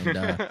destroy.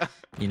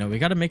 And, we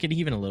got to make it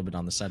even a little bit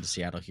on the side of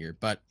Seattle here.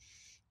 But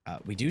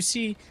we do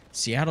see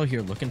Seattle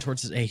here looking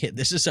towards his A hit.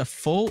 This is a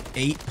full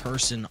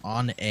 8-person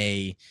on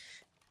A.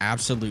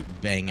 Absolute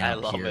bang out I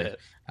love here. it.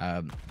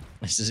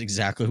 This is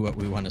exactly what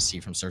we want to see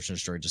from Search and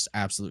Destroy. Just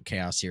absolute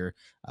chaos here.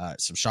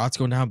 Some shots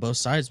going down both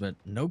sides, but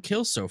no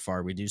kills so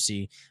far. We do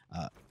see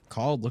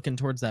Called looking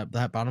towards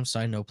that bottom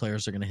side. No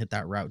players are going to hit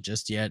that route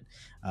just yet.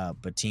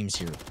 But teams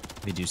here,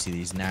 we do see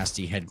these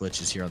nasty head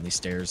glitches here on these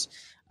stairs.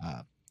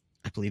 I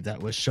believe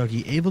that was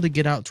Shuggy able to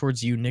get out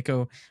towards you.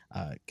 Nico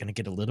going to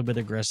get a little bit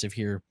aggressive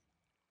here.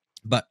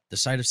 But the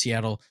side of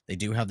Seattle, they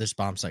do have this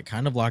bomb site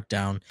kind of locked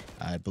down.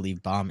 I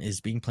believe bomb is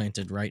being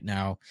planted right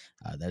now.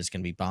 That is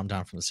going to be bombed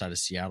down from the side of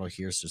Seattle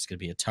here. So it's going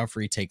to be a tough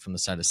retake from the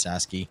side of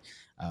Sasky.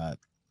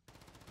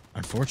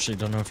 Unfortunately,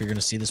 don't know if you're going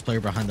to see this player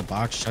behind the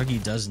box.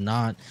 Shuggy does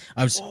not.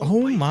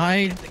 Oh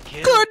my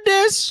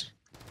goodness!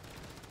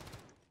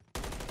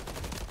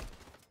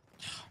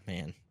 Oh,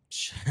 man.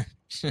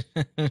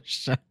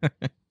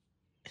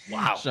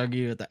 Wow.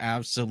 Shuggy with the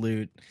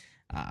absolute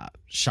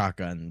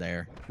shotgun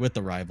there with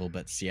the rival,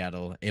 but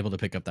Seattle able to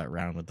pick up that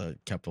round with a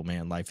couple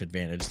man life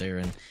advantage there.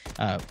 And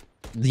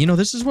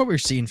this is what we're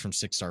seeing from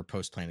 6-star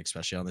post plan,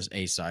 especially on this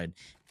A side.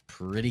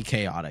 Pretty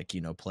chaotic,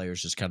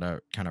 players just kind of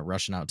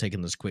rushing out,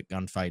 taking those quick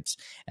gunfights.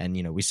 And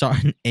we saw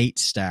an 8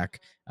 stack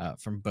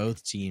from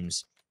both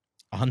teams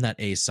on that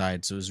A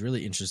side, so it was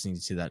really interesting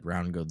to see that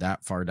round go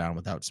that far down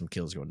without some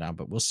kills going down.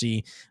 But we'll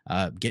see.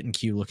 Getting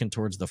Q looking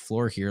towards the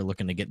floor here,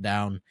 looking to get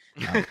down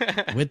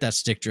with that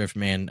stick drift,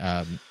 man.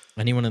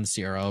 Anyone in the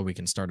CRL, we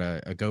can start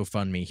a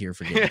GoFundMe here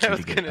for getting Q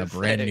to get a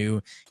brand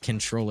new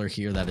controller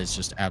here. That is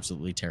just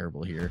absolutely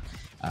terrible here.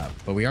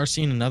 But we are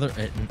seeing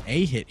an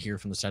A hit here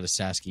from the side of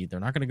Sasky. They're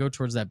not going to go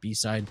towards that B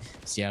side.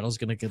 Seattle's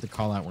going to get the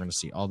call out. We're going to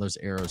see all those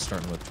arrows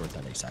starting to look towards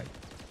that A side.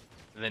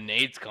 The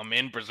nades come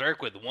in,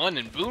 Berserk with one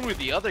and Boone with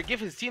the other. Give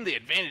his team the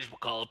advantage.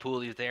 McCall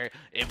Pooley's there,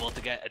 able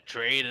to get a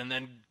trade, and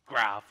then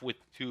Graf with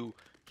 2.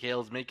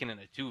 kills, making it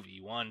a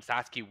 2v1.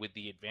 Sasky with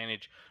the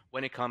advantage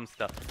when it comes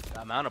to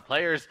the amount of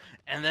players,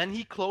 and then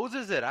he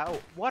closes it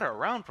out. What a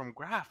round from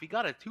Graf. He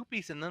got a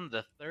two-piece and then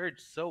the third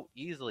so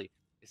easily.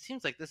 It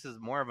seems like this is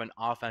more of an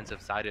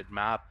offensive-sided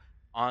map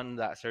on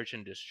that search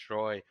and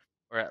destroy,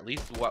 or at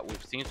least what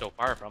we've seen so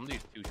far from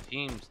these two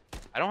teams.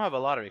 I don't have a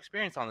lot of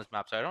experience on this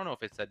map, so I don't know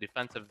if it's a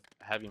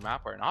defensive-heavy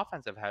map or an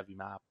offensive-heavy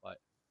map, but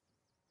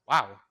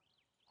wow.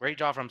 Great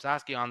job from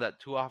Sasky on that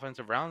two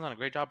offensive rounds, and a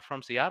great job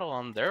from Seattle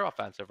on their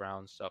offensive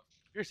rounds. So if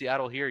you're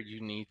Seattle here, you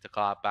need to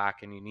clap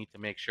back and you need to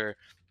make sure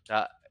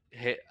that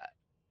hit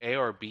A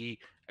or B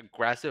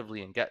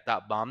aggressively and get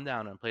that bomb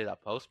down and play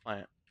that post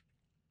plant.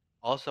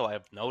 Also,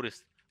 I've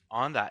noticed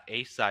on that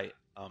A site,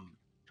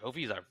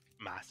 trophies are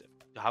massive.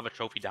 To have a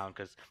trophy down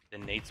because the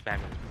nade spam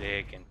is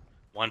big, and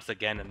once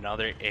again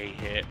another A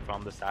hit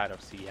from the side of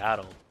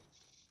Seattle.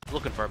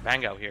 Looking for a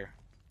bang out here.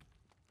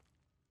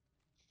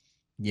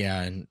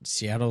 Yeah, and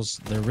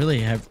they're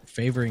really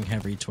favoring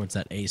heavy towards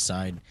that A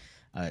side.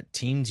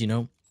 Teams,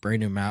 brand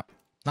new map,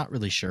 not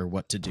really sure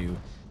what to do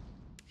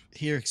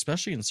here,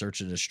 especially in search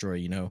and destroy.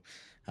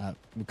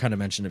 We kind of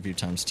mentioned a few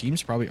times,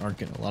 teams probably aren't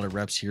getting a lot of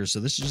reps here,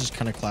 so this is just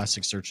kind of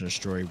classic search and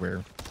destroy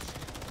where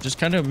just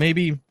kind of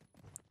maybe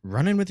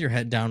running with your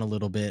head down a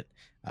little bit,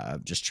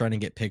 just trying to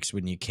get picks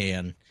when you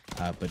can,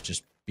 but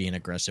just being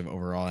aggressive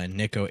overall. And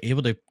Nico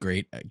able to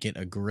get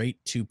a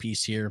great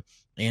two-piece here,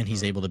 and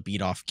he's able to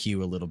beat off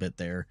Q a little bit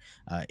there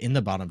in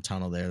the bottom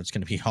tunnel there. It's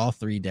going to be all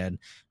three dead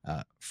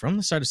from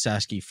the side of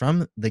Sasky,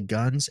 from the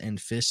guns and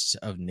fists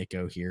of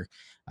Nico here.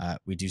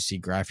 We do see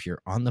Graf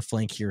here on the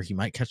flank here. He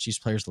might catch these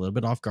players a little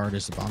bit off guard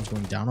as the bomb's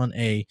going down on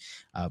A.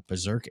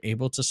 Berserk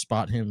able to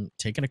spot him,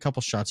 taking a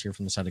couple shots here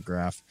from the side of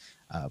Graf,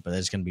 but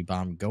there's going to be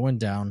bomb going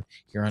down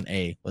here on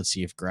A. Let's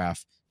see if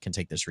Graf can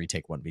take this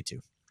retake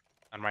 1v2.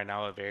 And right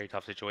now, a very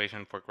tough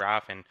situation for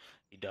Graf, and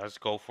he does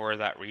go for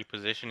that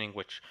repositioning,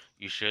 which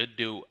you should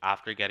do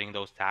after getting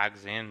those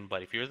tags in.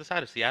 But if you're the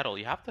side of Seattle,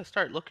 you have to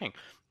start looking.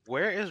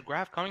 Where is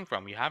Graf coming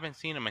from? You haven't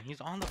seen him, and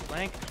he's on the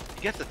flank.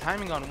 He gets the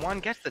timing on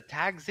one, gets the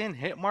tags in,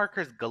 hit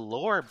markers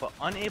galore, but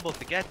unable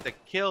to get the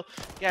kill.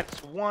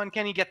 Gets one.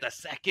 Can he get the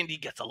second? He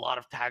gets a lot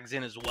of tags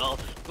in as well.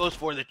 Goes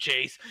for the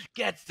chase,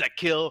 gets the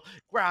kill.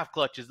 Graf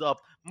clutches up.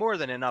 More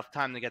than enough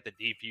time to get the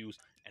defuse.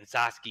 And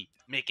Sasky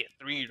make it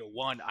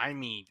 3-1. I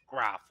mean,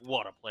 Graf,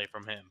 what a play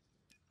from him.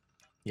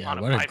 Yeah,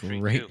 what a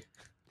great,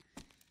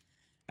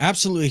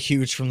 absolutely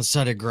huge from the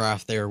side of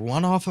Graf there.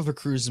 One off of a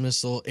cruise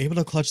missile, able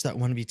to clutch that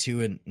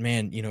 1v2. And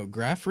man,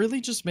 Graf really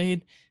just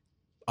made,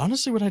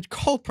 honestly, what I'd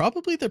call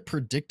probably the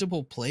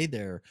predictable play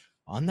there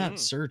on that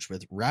search,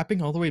 with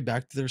wrapping all the way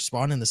back to their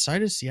spawn in the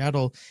side of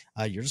Seattle.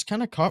 You're just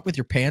kind of caught with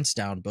your pants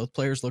down. Both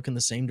players look in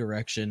the same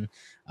direction.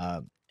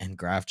 And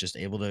Graf just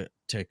able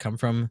to come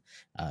from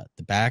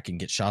the back and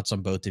get shots on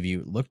both of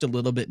you. Looked a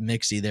little bit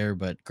mixy there,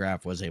 but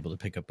Graf was able to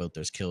pick up both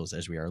those kills,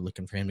 as we are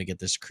looking for him to get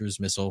this cruise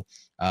missile.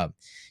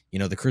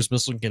 The cruise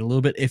missile can get a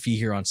little bit iffy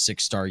here on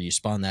 6-star. You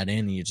spawn that in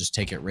and you just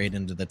take it right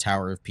into the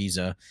Tower of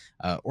Pisa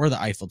or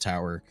the Eiffel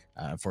Tower.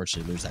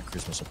 Unfortunately, lose that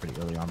cruise missile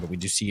pretty early on, but we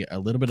do see a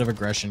little bit of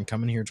aggression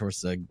coming here towards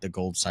the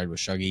gold side with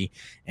Shuggy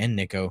and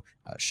Nico.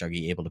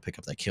 Shuggy able to pick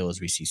up that kill, as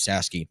we see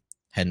Sasky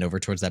heading over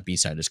towards that B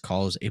side. His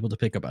call is able to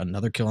pick up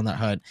another kill on that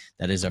hut.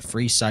 That is a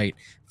free site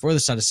for the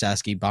side of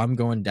Sasky. Bomb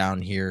going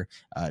down here.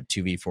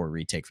 2v4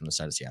 retake from the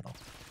side of Seattle.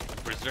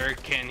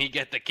 Berserk, can he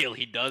get the kill?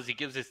 He does. He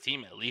gives his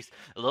team at least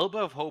a little bit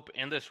of hope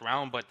in this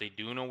round, but they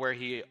do know where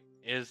he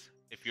is.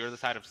 If you're the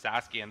side of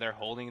Sasky and they're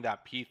holding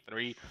that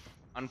P3,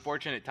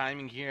 unfortunate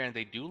timing here, and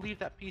they do leave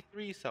that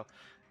P3, so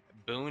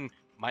Boone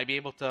might be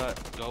able to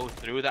go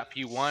through that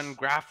P1.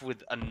 Graf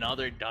with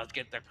another does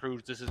get the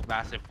cruise. This is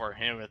massive for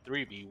him. A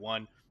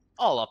 3v1.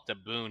 All up to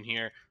Boone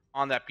here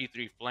on that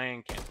P3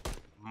 flank, and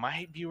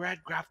might be red.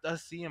 Graf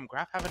does see him.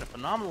 Graf having a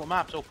phenomenal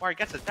map so far. He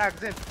gets the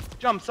tags in,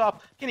 jumps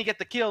up. Can he get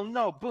the kill?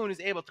 No. Boone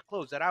is able to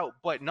close that out,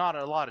 but not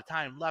a lot of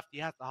time left. He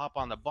has to hop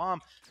on the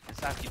bomb, and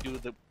Sasky do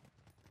the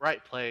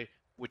right play,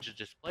 which is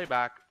just play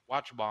back,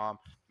 watch bomb,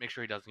 make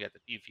sure he doesn't get the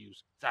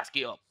defuse.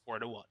 Sasky up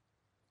 4-1.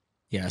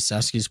 Yeah,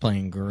 Sasky's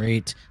playing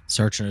great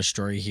search and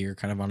destroy here,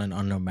 kind of on an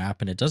unknown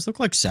map, and it does look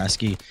like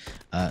Sasky.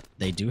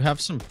 They do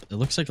have some. It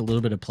looks like a little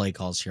bit of play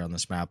calls here on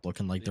this map,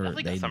 looking like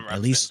they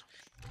at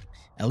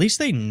least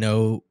they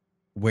know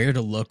where to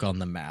look on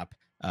the map.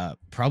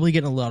 Probably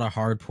getting a lot of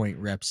hard point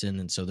reps in,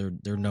 and so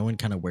they're knowing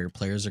kind of where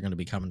players are going to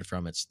be coming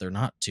from. They're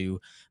not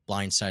too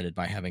blindsided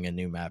by having a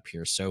new map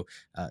here. So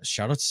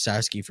shout out to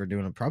Sasky for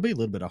doing probably a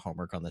little bit of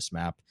homework on this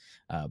map.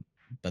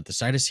 But the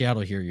side of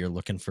Seattle here, you're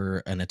looking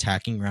for an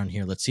attacking round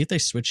here. Let's see if they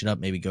switch it up,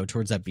 maybe go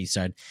towards that B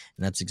side.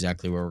 And that's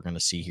exactly what we're going to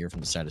see here from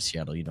the side of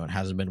Seattle. It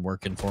hasn't been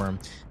working for them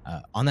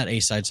on that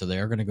A side, so they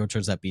are going to go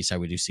towards that B side.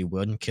 We do see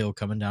one kill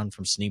coming down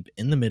from Sneep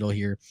in the middle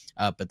here.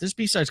 But this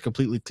B side is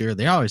completely clear.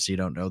 They obviously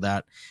don't know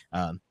that.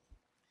 But,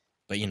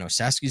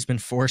 Sasky's been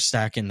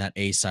stacking that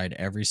A side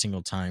every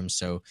single time.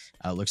 So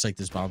looks like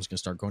this bomb's going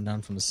to start going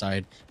down from the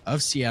side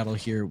of Seattle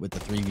here with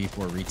the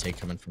 3v4 retake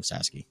coming from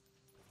Sasky.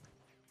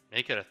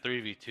 Make it a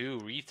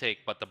 3v2 retake,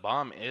 but the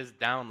bomb is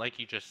down like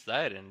you just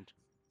said, and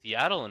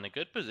Seattle in a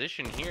good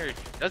position here.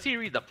 Does he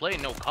read the play?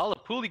 No.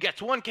 Kalapuli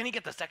gets one. Can he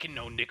get the second?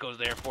 No. Nico's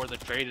there for the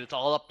trade. It's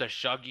all up to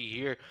Shuggy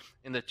here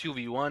in the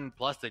 2v1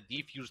 plus the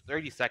defuse.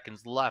 30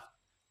 seconds left.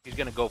 He's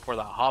going to go for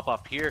the hop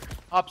up here.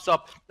 Hops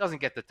up.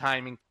 Doesn't get the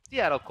timing.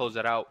 Seattle close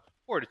it out.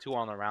 4-2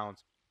 on the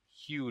rounds.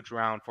 Huge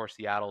round for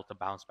Seattle to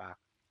bounce back.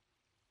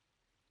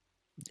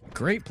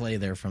 Great play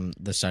there from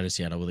the side of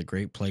Seattle with a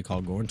great play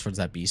call going towards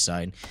that B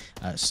side.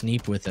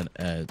 Sneep with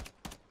a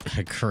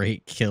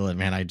great kill, and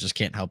man, I just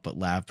can't help but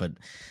laugh. But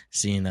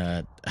seeing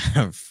a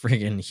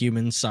friggin'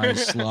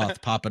 human-sized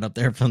sloth popping up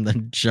there from the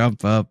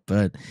jump up,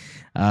 but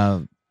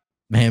man,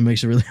 it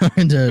makes it really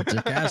hard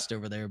to cast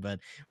over there. But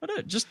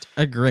just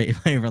a great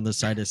play from the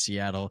side of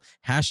Seattle.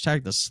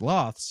 Hashtag the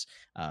Sloths.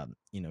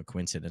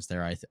 Coincidence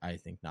there? I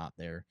think not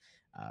there,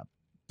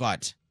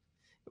 but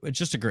it's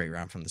just a great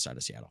round from the side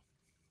of Seattle.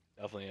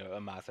 Definitely a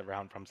massive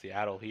round from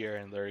Seattle here,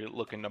 and they're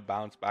looking to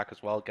bounce back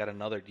as well, get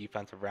another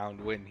defensive round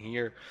win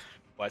here.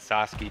 But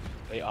Sasky,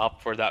 they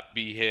opt for that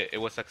B hit. It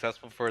was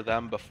successful for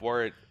them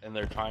before it, and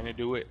they're trying to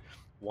do it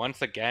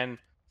once again.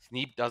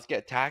 Sneep does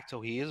get tagged,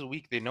 so he is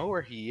weak. They know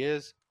where he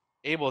is,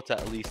 able to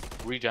at least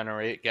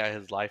regenerate, get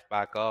his life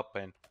back up.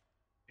 And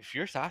if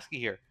you're Sasky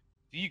here,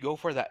 do you go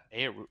for that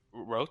A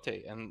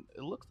rotate? And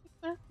it looks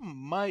like they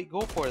might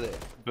go for it.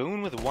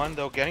 Boone with one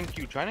though, getting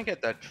Q, trying to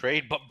get that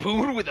trade, but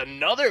Boone with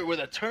another, with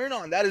a turn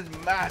on. That is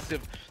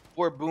massive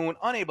for Boone,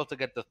 unable to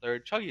get the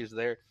third. Chuggy is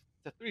there.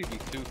 It's a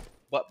 3v2,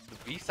 but the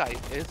B side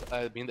is,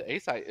 the A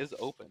side is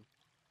open.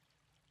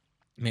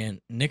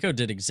 Man, Nico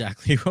did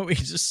exactly what we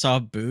just saw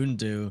Boone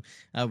do.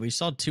 We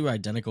saw two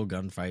identical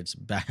gunfights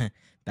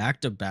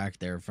back to back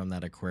there from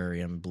that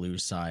aquarium blue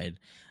side.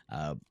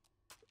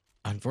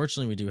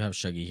 Unfortunately, we do have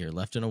Shuggy here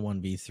left in a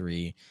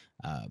 1v3.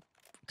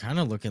 Kind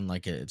of looking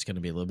like it's going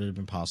to be a little bit of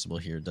impossible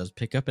here. Does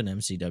pick up an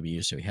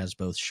MCW, so he has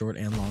both short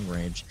and long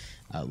range.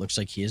 Looks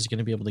like he is going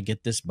to be able to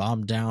get this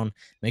bomb down.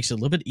 Makes it a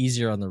little bit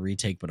easier on the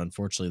retake, but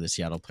unfortunately, the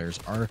Seattle players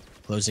are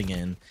closing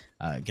in.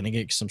 Going to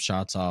get some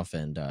shots off,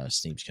 and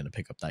Sneep's going to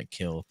pick up that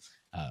kill.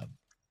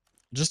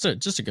 Just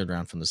a good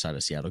round from the side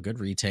of Seattle. Good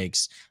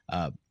retakes.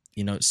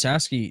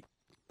 Sasky,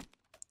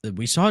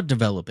 we saw it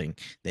developing.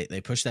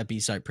 They pushed that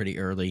B side pretty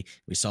early.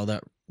 We saw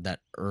that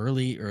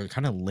early or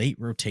kind of late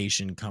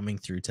rotation coming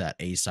through to that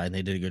A side.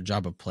 They did a good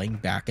job of playing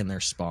back in their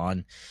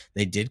spawn.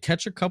 They did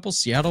catch a couple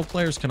Seattle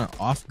players kind of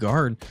off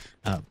guard,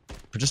 but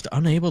just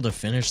unable to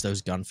finish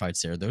those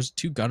gunfights there. Those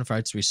two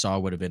gunfights we saw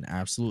would have been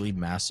absolutely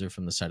massive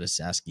from the side of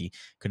Sasky.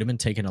 Could have been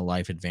taking a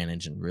life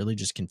advantage and really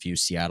just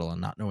confused Seattle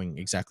and not knowing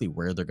exactly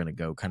where they're going to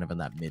go kind of in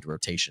that mid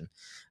rotation.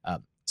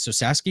 So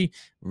Sasky,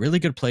 really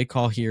good play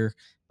call here.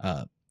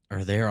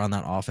 Are there on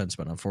that offense,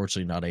 but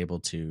unfortunately not able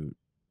to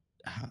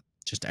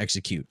just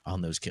execute on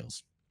those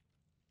kills.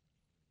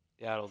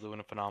 Seattle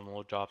doing a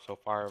phenomenal job so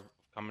far,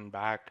 coming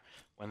back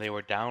when they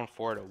were down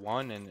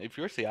 4-1. And if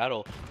you're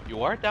Seattle,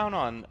 you are down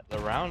on the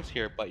rounds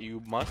here, but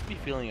you must be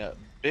feeling a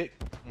bit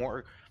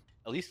more,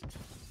 at least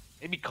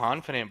maybe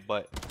confident,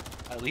 but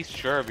at least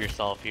sure of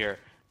yourself here.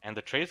 And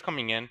the trade's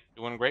coming in,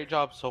 doing a great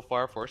job so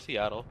far for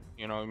Seattle.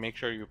 Make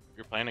sure you're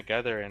playing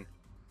together, and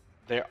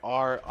they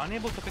are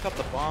unable to pick up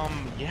the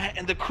bomb yet,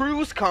 and the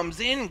cruise comes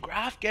in.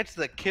 Graf gets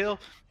the kill,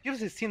 gives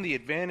his team the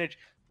advantage.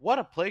 What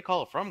a play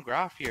call from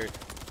Graf here,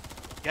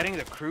 getting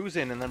the cruise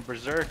in, and then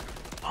Berserk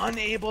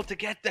unable to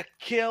get the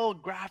kill.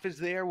 Graf is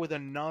there with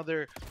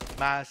another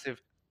massive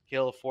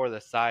kill for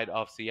the side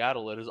of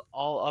Seattle. It is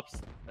all up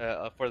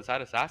for the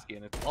side of Sasky,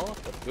 and it's all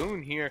up to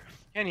Boone here.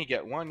 Can he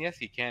get one? Yes,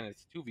 he can.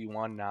 It's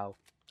 2v1 now.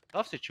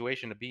 Tough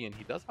situation to be in.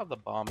 He does have the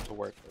bomb to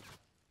work with.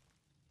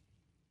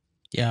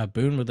 Yeah,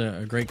 Boone with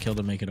a great kill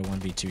to make it a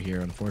 1v2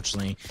 here.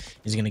 Unfortunately,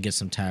 he's going to get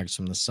some tags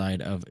from the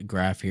side of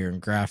Graf here.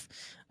 And Graf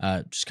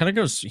just kind of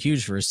goes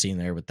huge for his team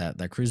there with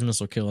that cruise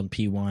missile kill in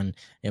P1,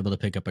 able to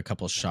pick up a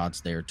couple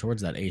shots there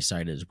towards that A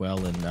side as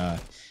well.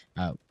 And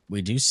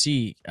we do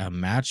see a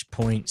match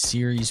point,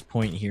 series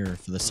point here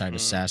for the side of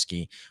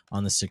Sasky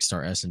on the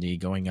 6-star S&D,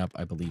 going up,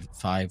 I believe,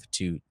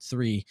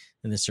 5-3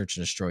 in the search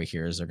and destroy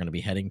here as they're going to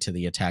be heading to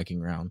the attacking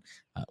round.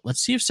 Let's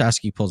see if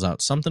Sasky pulls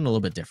out something a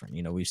little bit different.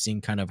 We've seen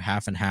kind of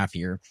half and half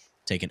here,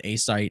 taking A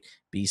site,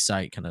 B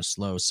site, kind of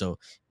slow. So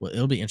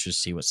it'll be interesting to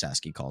see what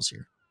Sasky calls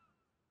here.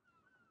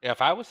 Yeah,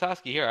 if I was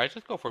Sasky here, I'd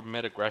just go for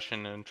mid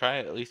aggression and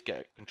try to at least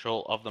get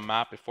control of the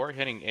map before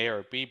hitting A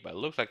or B. But it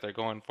looks like they're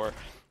going for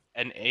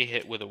an A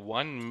hit with a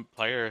one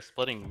player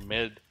splitting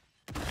mid,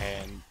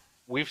 and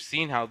we've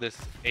seen how this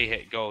A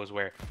hit goes,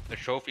 where the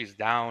trophy's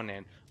down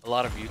and a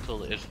lot of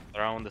util is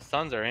thrown. The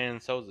suns are in,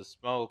 so is the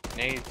smoke,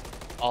 nades,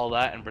 all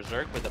that, and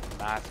Berserk with a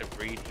massive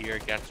read here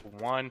gets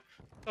one,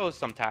 throws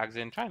some tags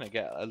in, trying to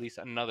get at least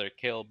another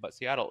kill. But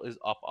Seattle is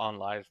up on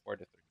lives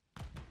 4-3.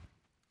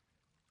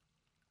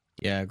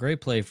 Yeah, great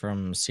play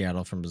from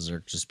Seattle from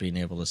Berserk, just being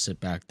able to sit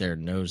back there,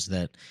 knows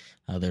that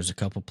there's a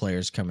couple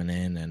players coming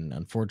in, and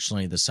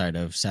unfortunately, the side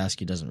of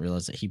Sasky doesn't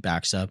realize that he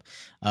backs up.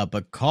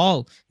 But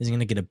Call is going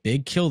to get a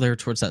big kill there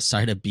towards that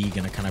side of B,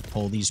 going to kind of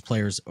pull these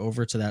players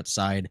over to that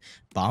side.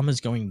 Bomb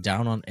is going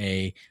down on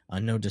A,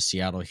 unknown to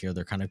Seattle here.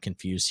 They're kind of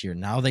confused here.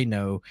 Now they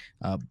know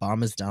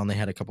Bomb is down. They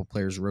had a couple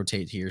players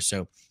rotate here,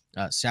 so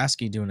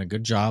Sasky doing a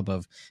good job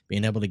of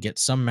being able to get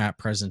some map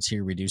presence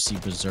here. We do see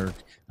Berserk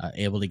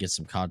able to get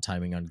some COD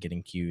timing on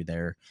getting Q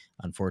there.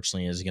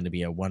 Unfortunately, is going to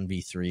be a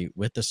 1v3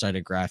 with the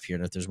sided graph here.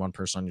 And if there's one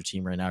person on your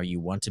team right now you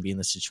want to be in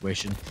this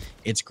situation,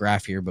 it's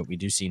Graph here. But we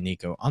do see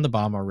Nico on the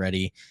bomb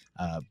already.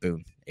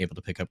 Boom, able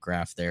to pick up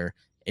Graph there.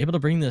 Able to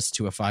bring this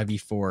to a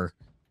 5v4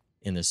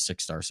 in this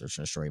 6-star search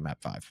and destroy map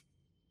 5.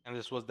 And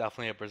this was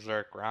definitely a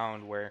berserk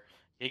round where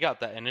he got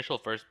that initial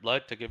first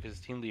blood to give his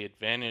team the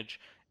advantage,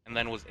 and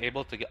then was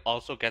able to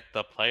also get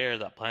the player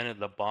that planted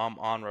the bomb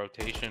on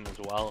rotation as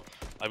well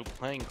by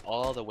playing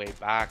all the way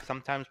back.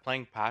 Sometimes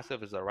playing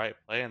passive is the right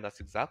play, and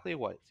that's exactly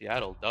what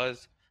Seattle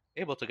does.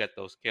 Able to get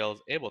those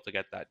kills, able to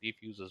get that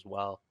defuse as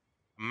well.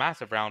 A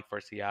massive round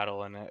for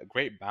Seattle and a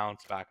great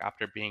bounce back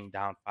after being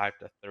down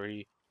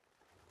 5-3.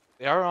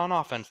 They are on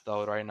offense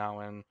though right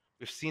now, and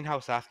we've seen how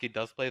Sasky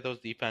does play those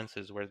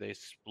defenses where they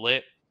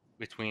split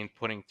between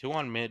putting two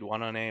on mid,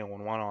 one on A, and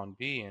one on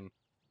B, and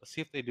let's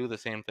see if they do the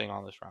same thing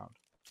on this round.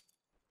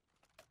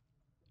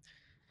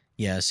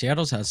 Yeah,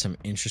 Seattle's had some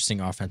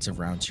interesting offensive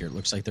rounds here. It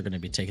looks like they're going to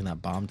be taking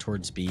that bomb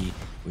towards B.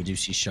 We do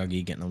see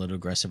Shuggy getting a little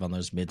aggressive on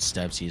those mid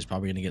steps. He's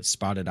probably going to get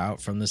spotted out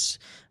from this,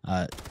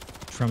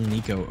 from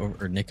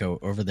Nico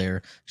over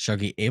there.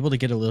 Shuggy able to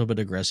get a little bit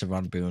aggressive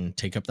on Boone,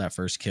 take up that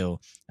first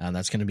kill. And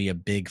that's going to be a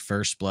big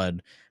first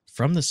blood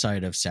from the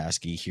side of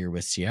Sasky here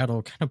with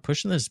Seattle kind of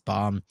pushing this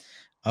bomb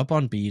up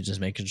on B, just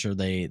making sure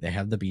they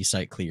have the B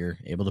site clear,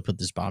 able to put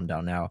this bomb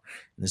down now.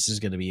 And this is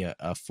going to be a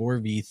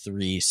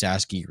 4v3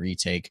 Sasky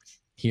retake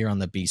here on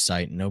the B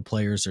site. No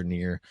players are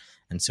near,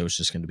 and so it's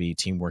just going to be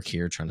teamwork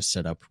here, trying to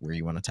set up where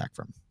you want to attack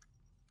from.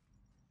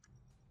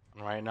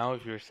 Right now,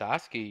 if you're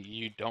Sasky,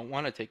 you don't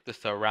want to take this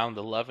to round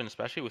 11,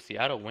 especially with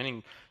Seattle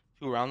winning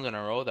 2 rounds in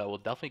a row. That will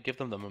definitely give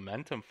them the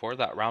momentum for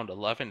that round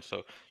 11.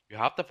 So you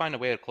have to find a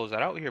way to close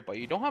that out here, but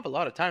you don't have a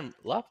lot of time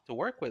left to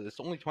work with. It's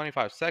only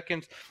 25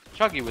 seconds.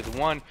 Chuggy with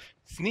one.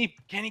 Sneep,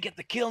 can he get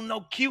the kill?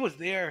 No, Q is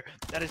there.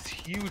 That is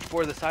huge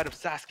for the side of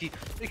Sasky.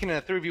 Making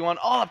it a 3v1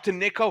 all up to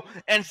Nico,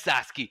 and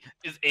Sasky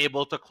is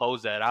able to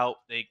close that out.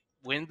 They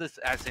win this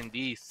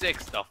S&D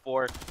 6-4.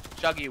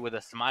 Chuggy with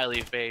a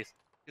smiley face.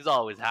 He's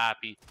always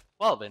happy.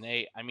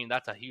 12-8. I mean,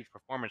 that's a huge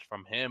performance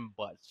from him,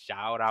 but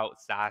shout out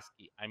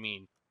Sasky. I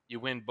mean, you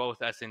win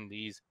both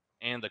S&Ds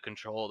and the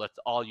control. That's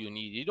all you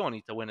need. You don't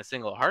need to win a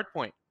single hard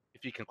point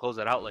if you can close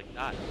it out like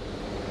that.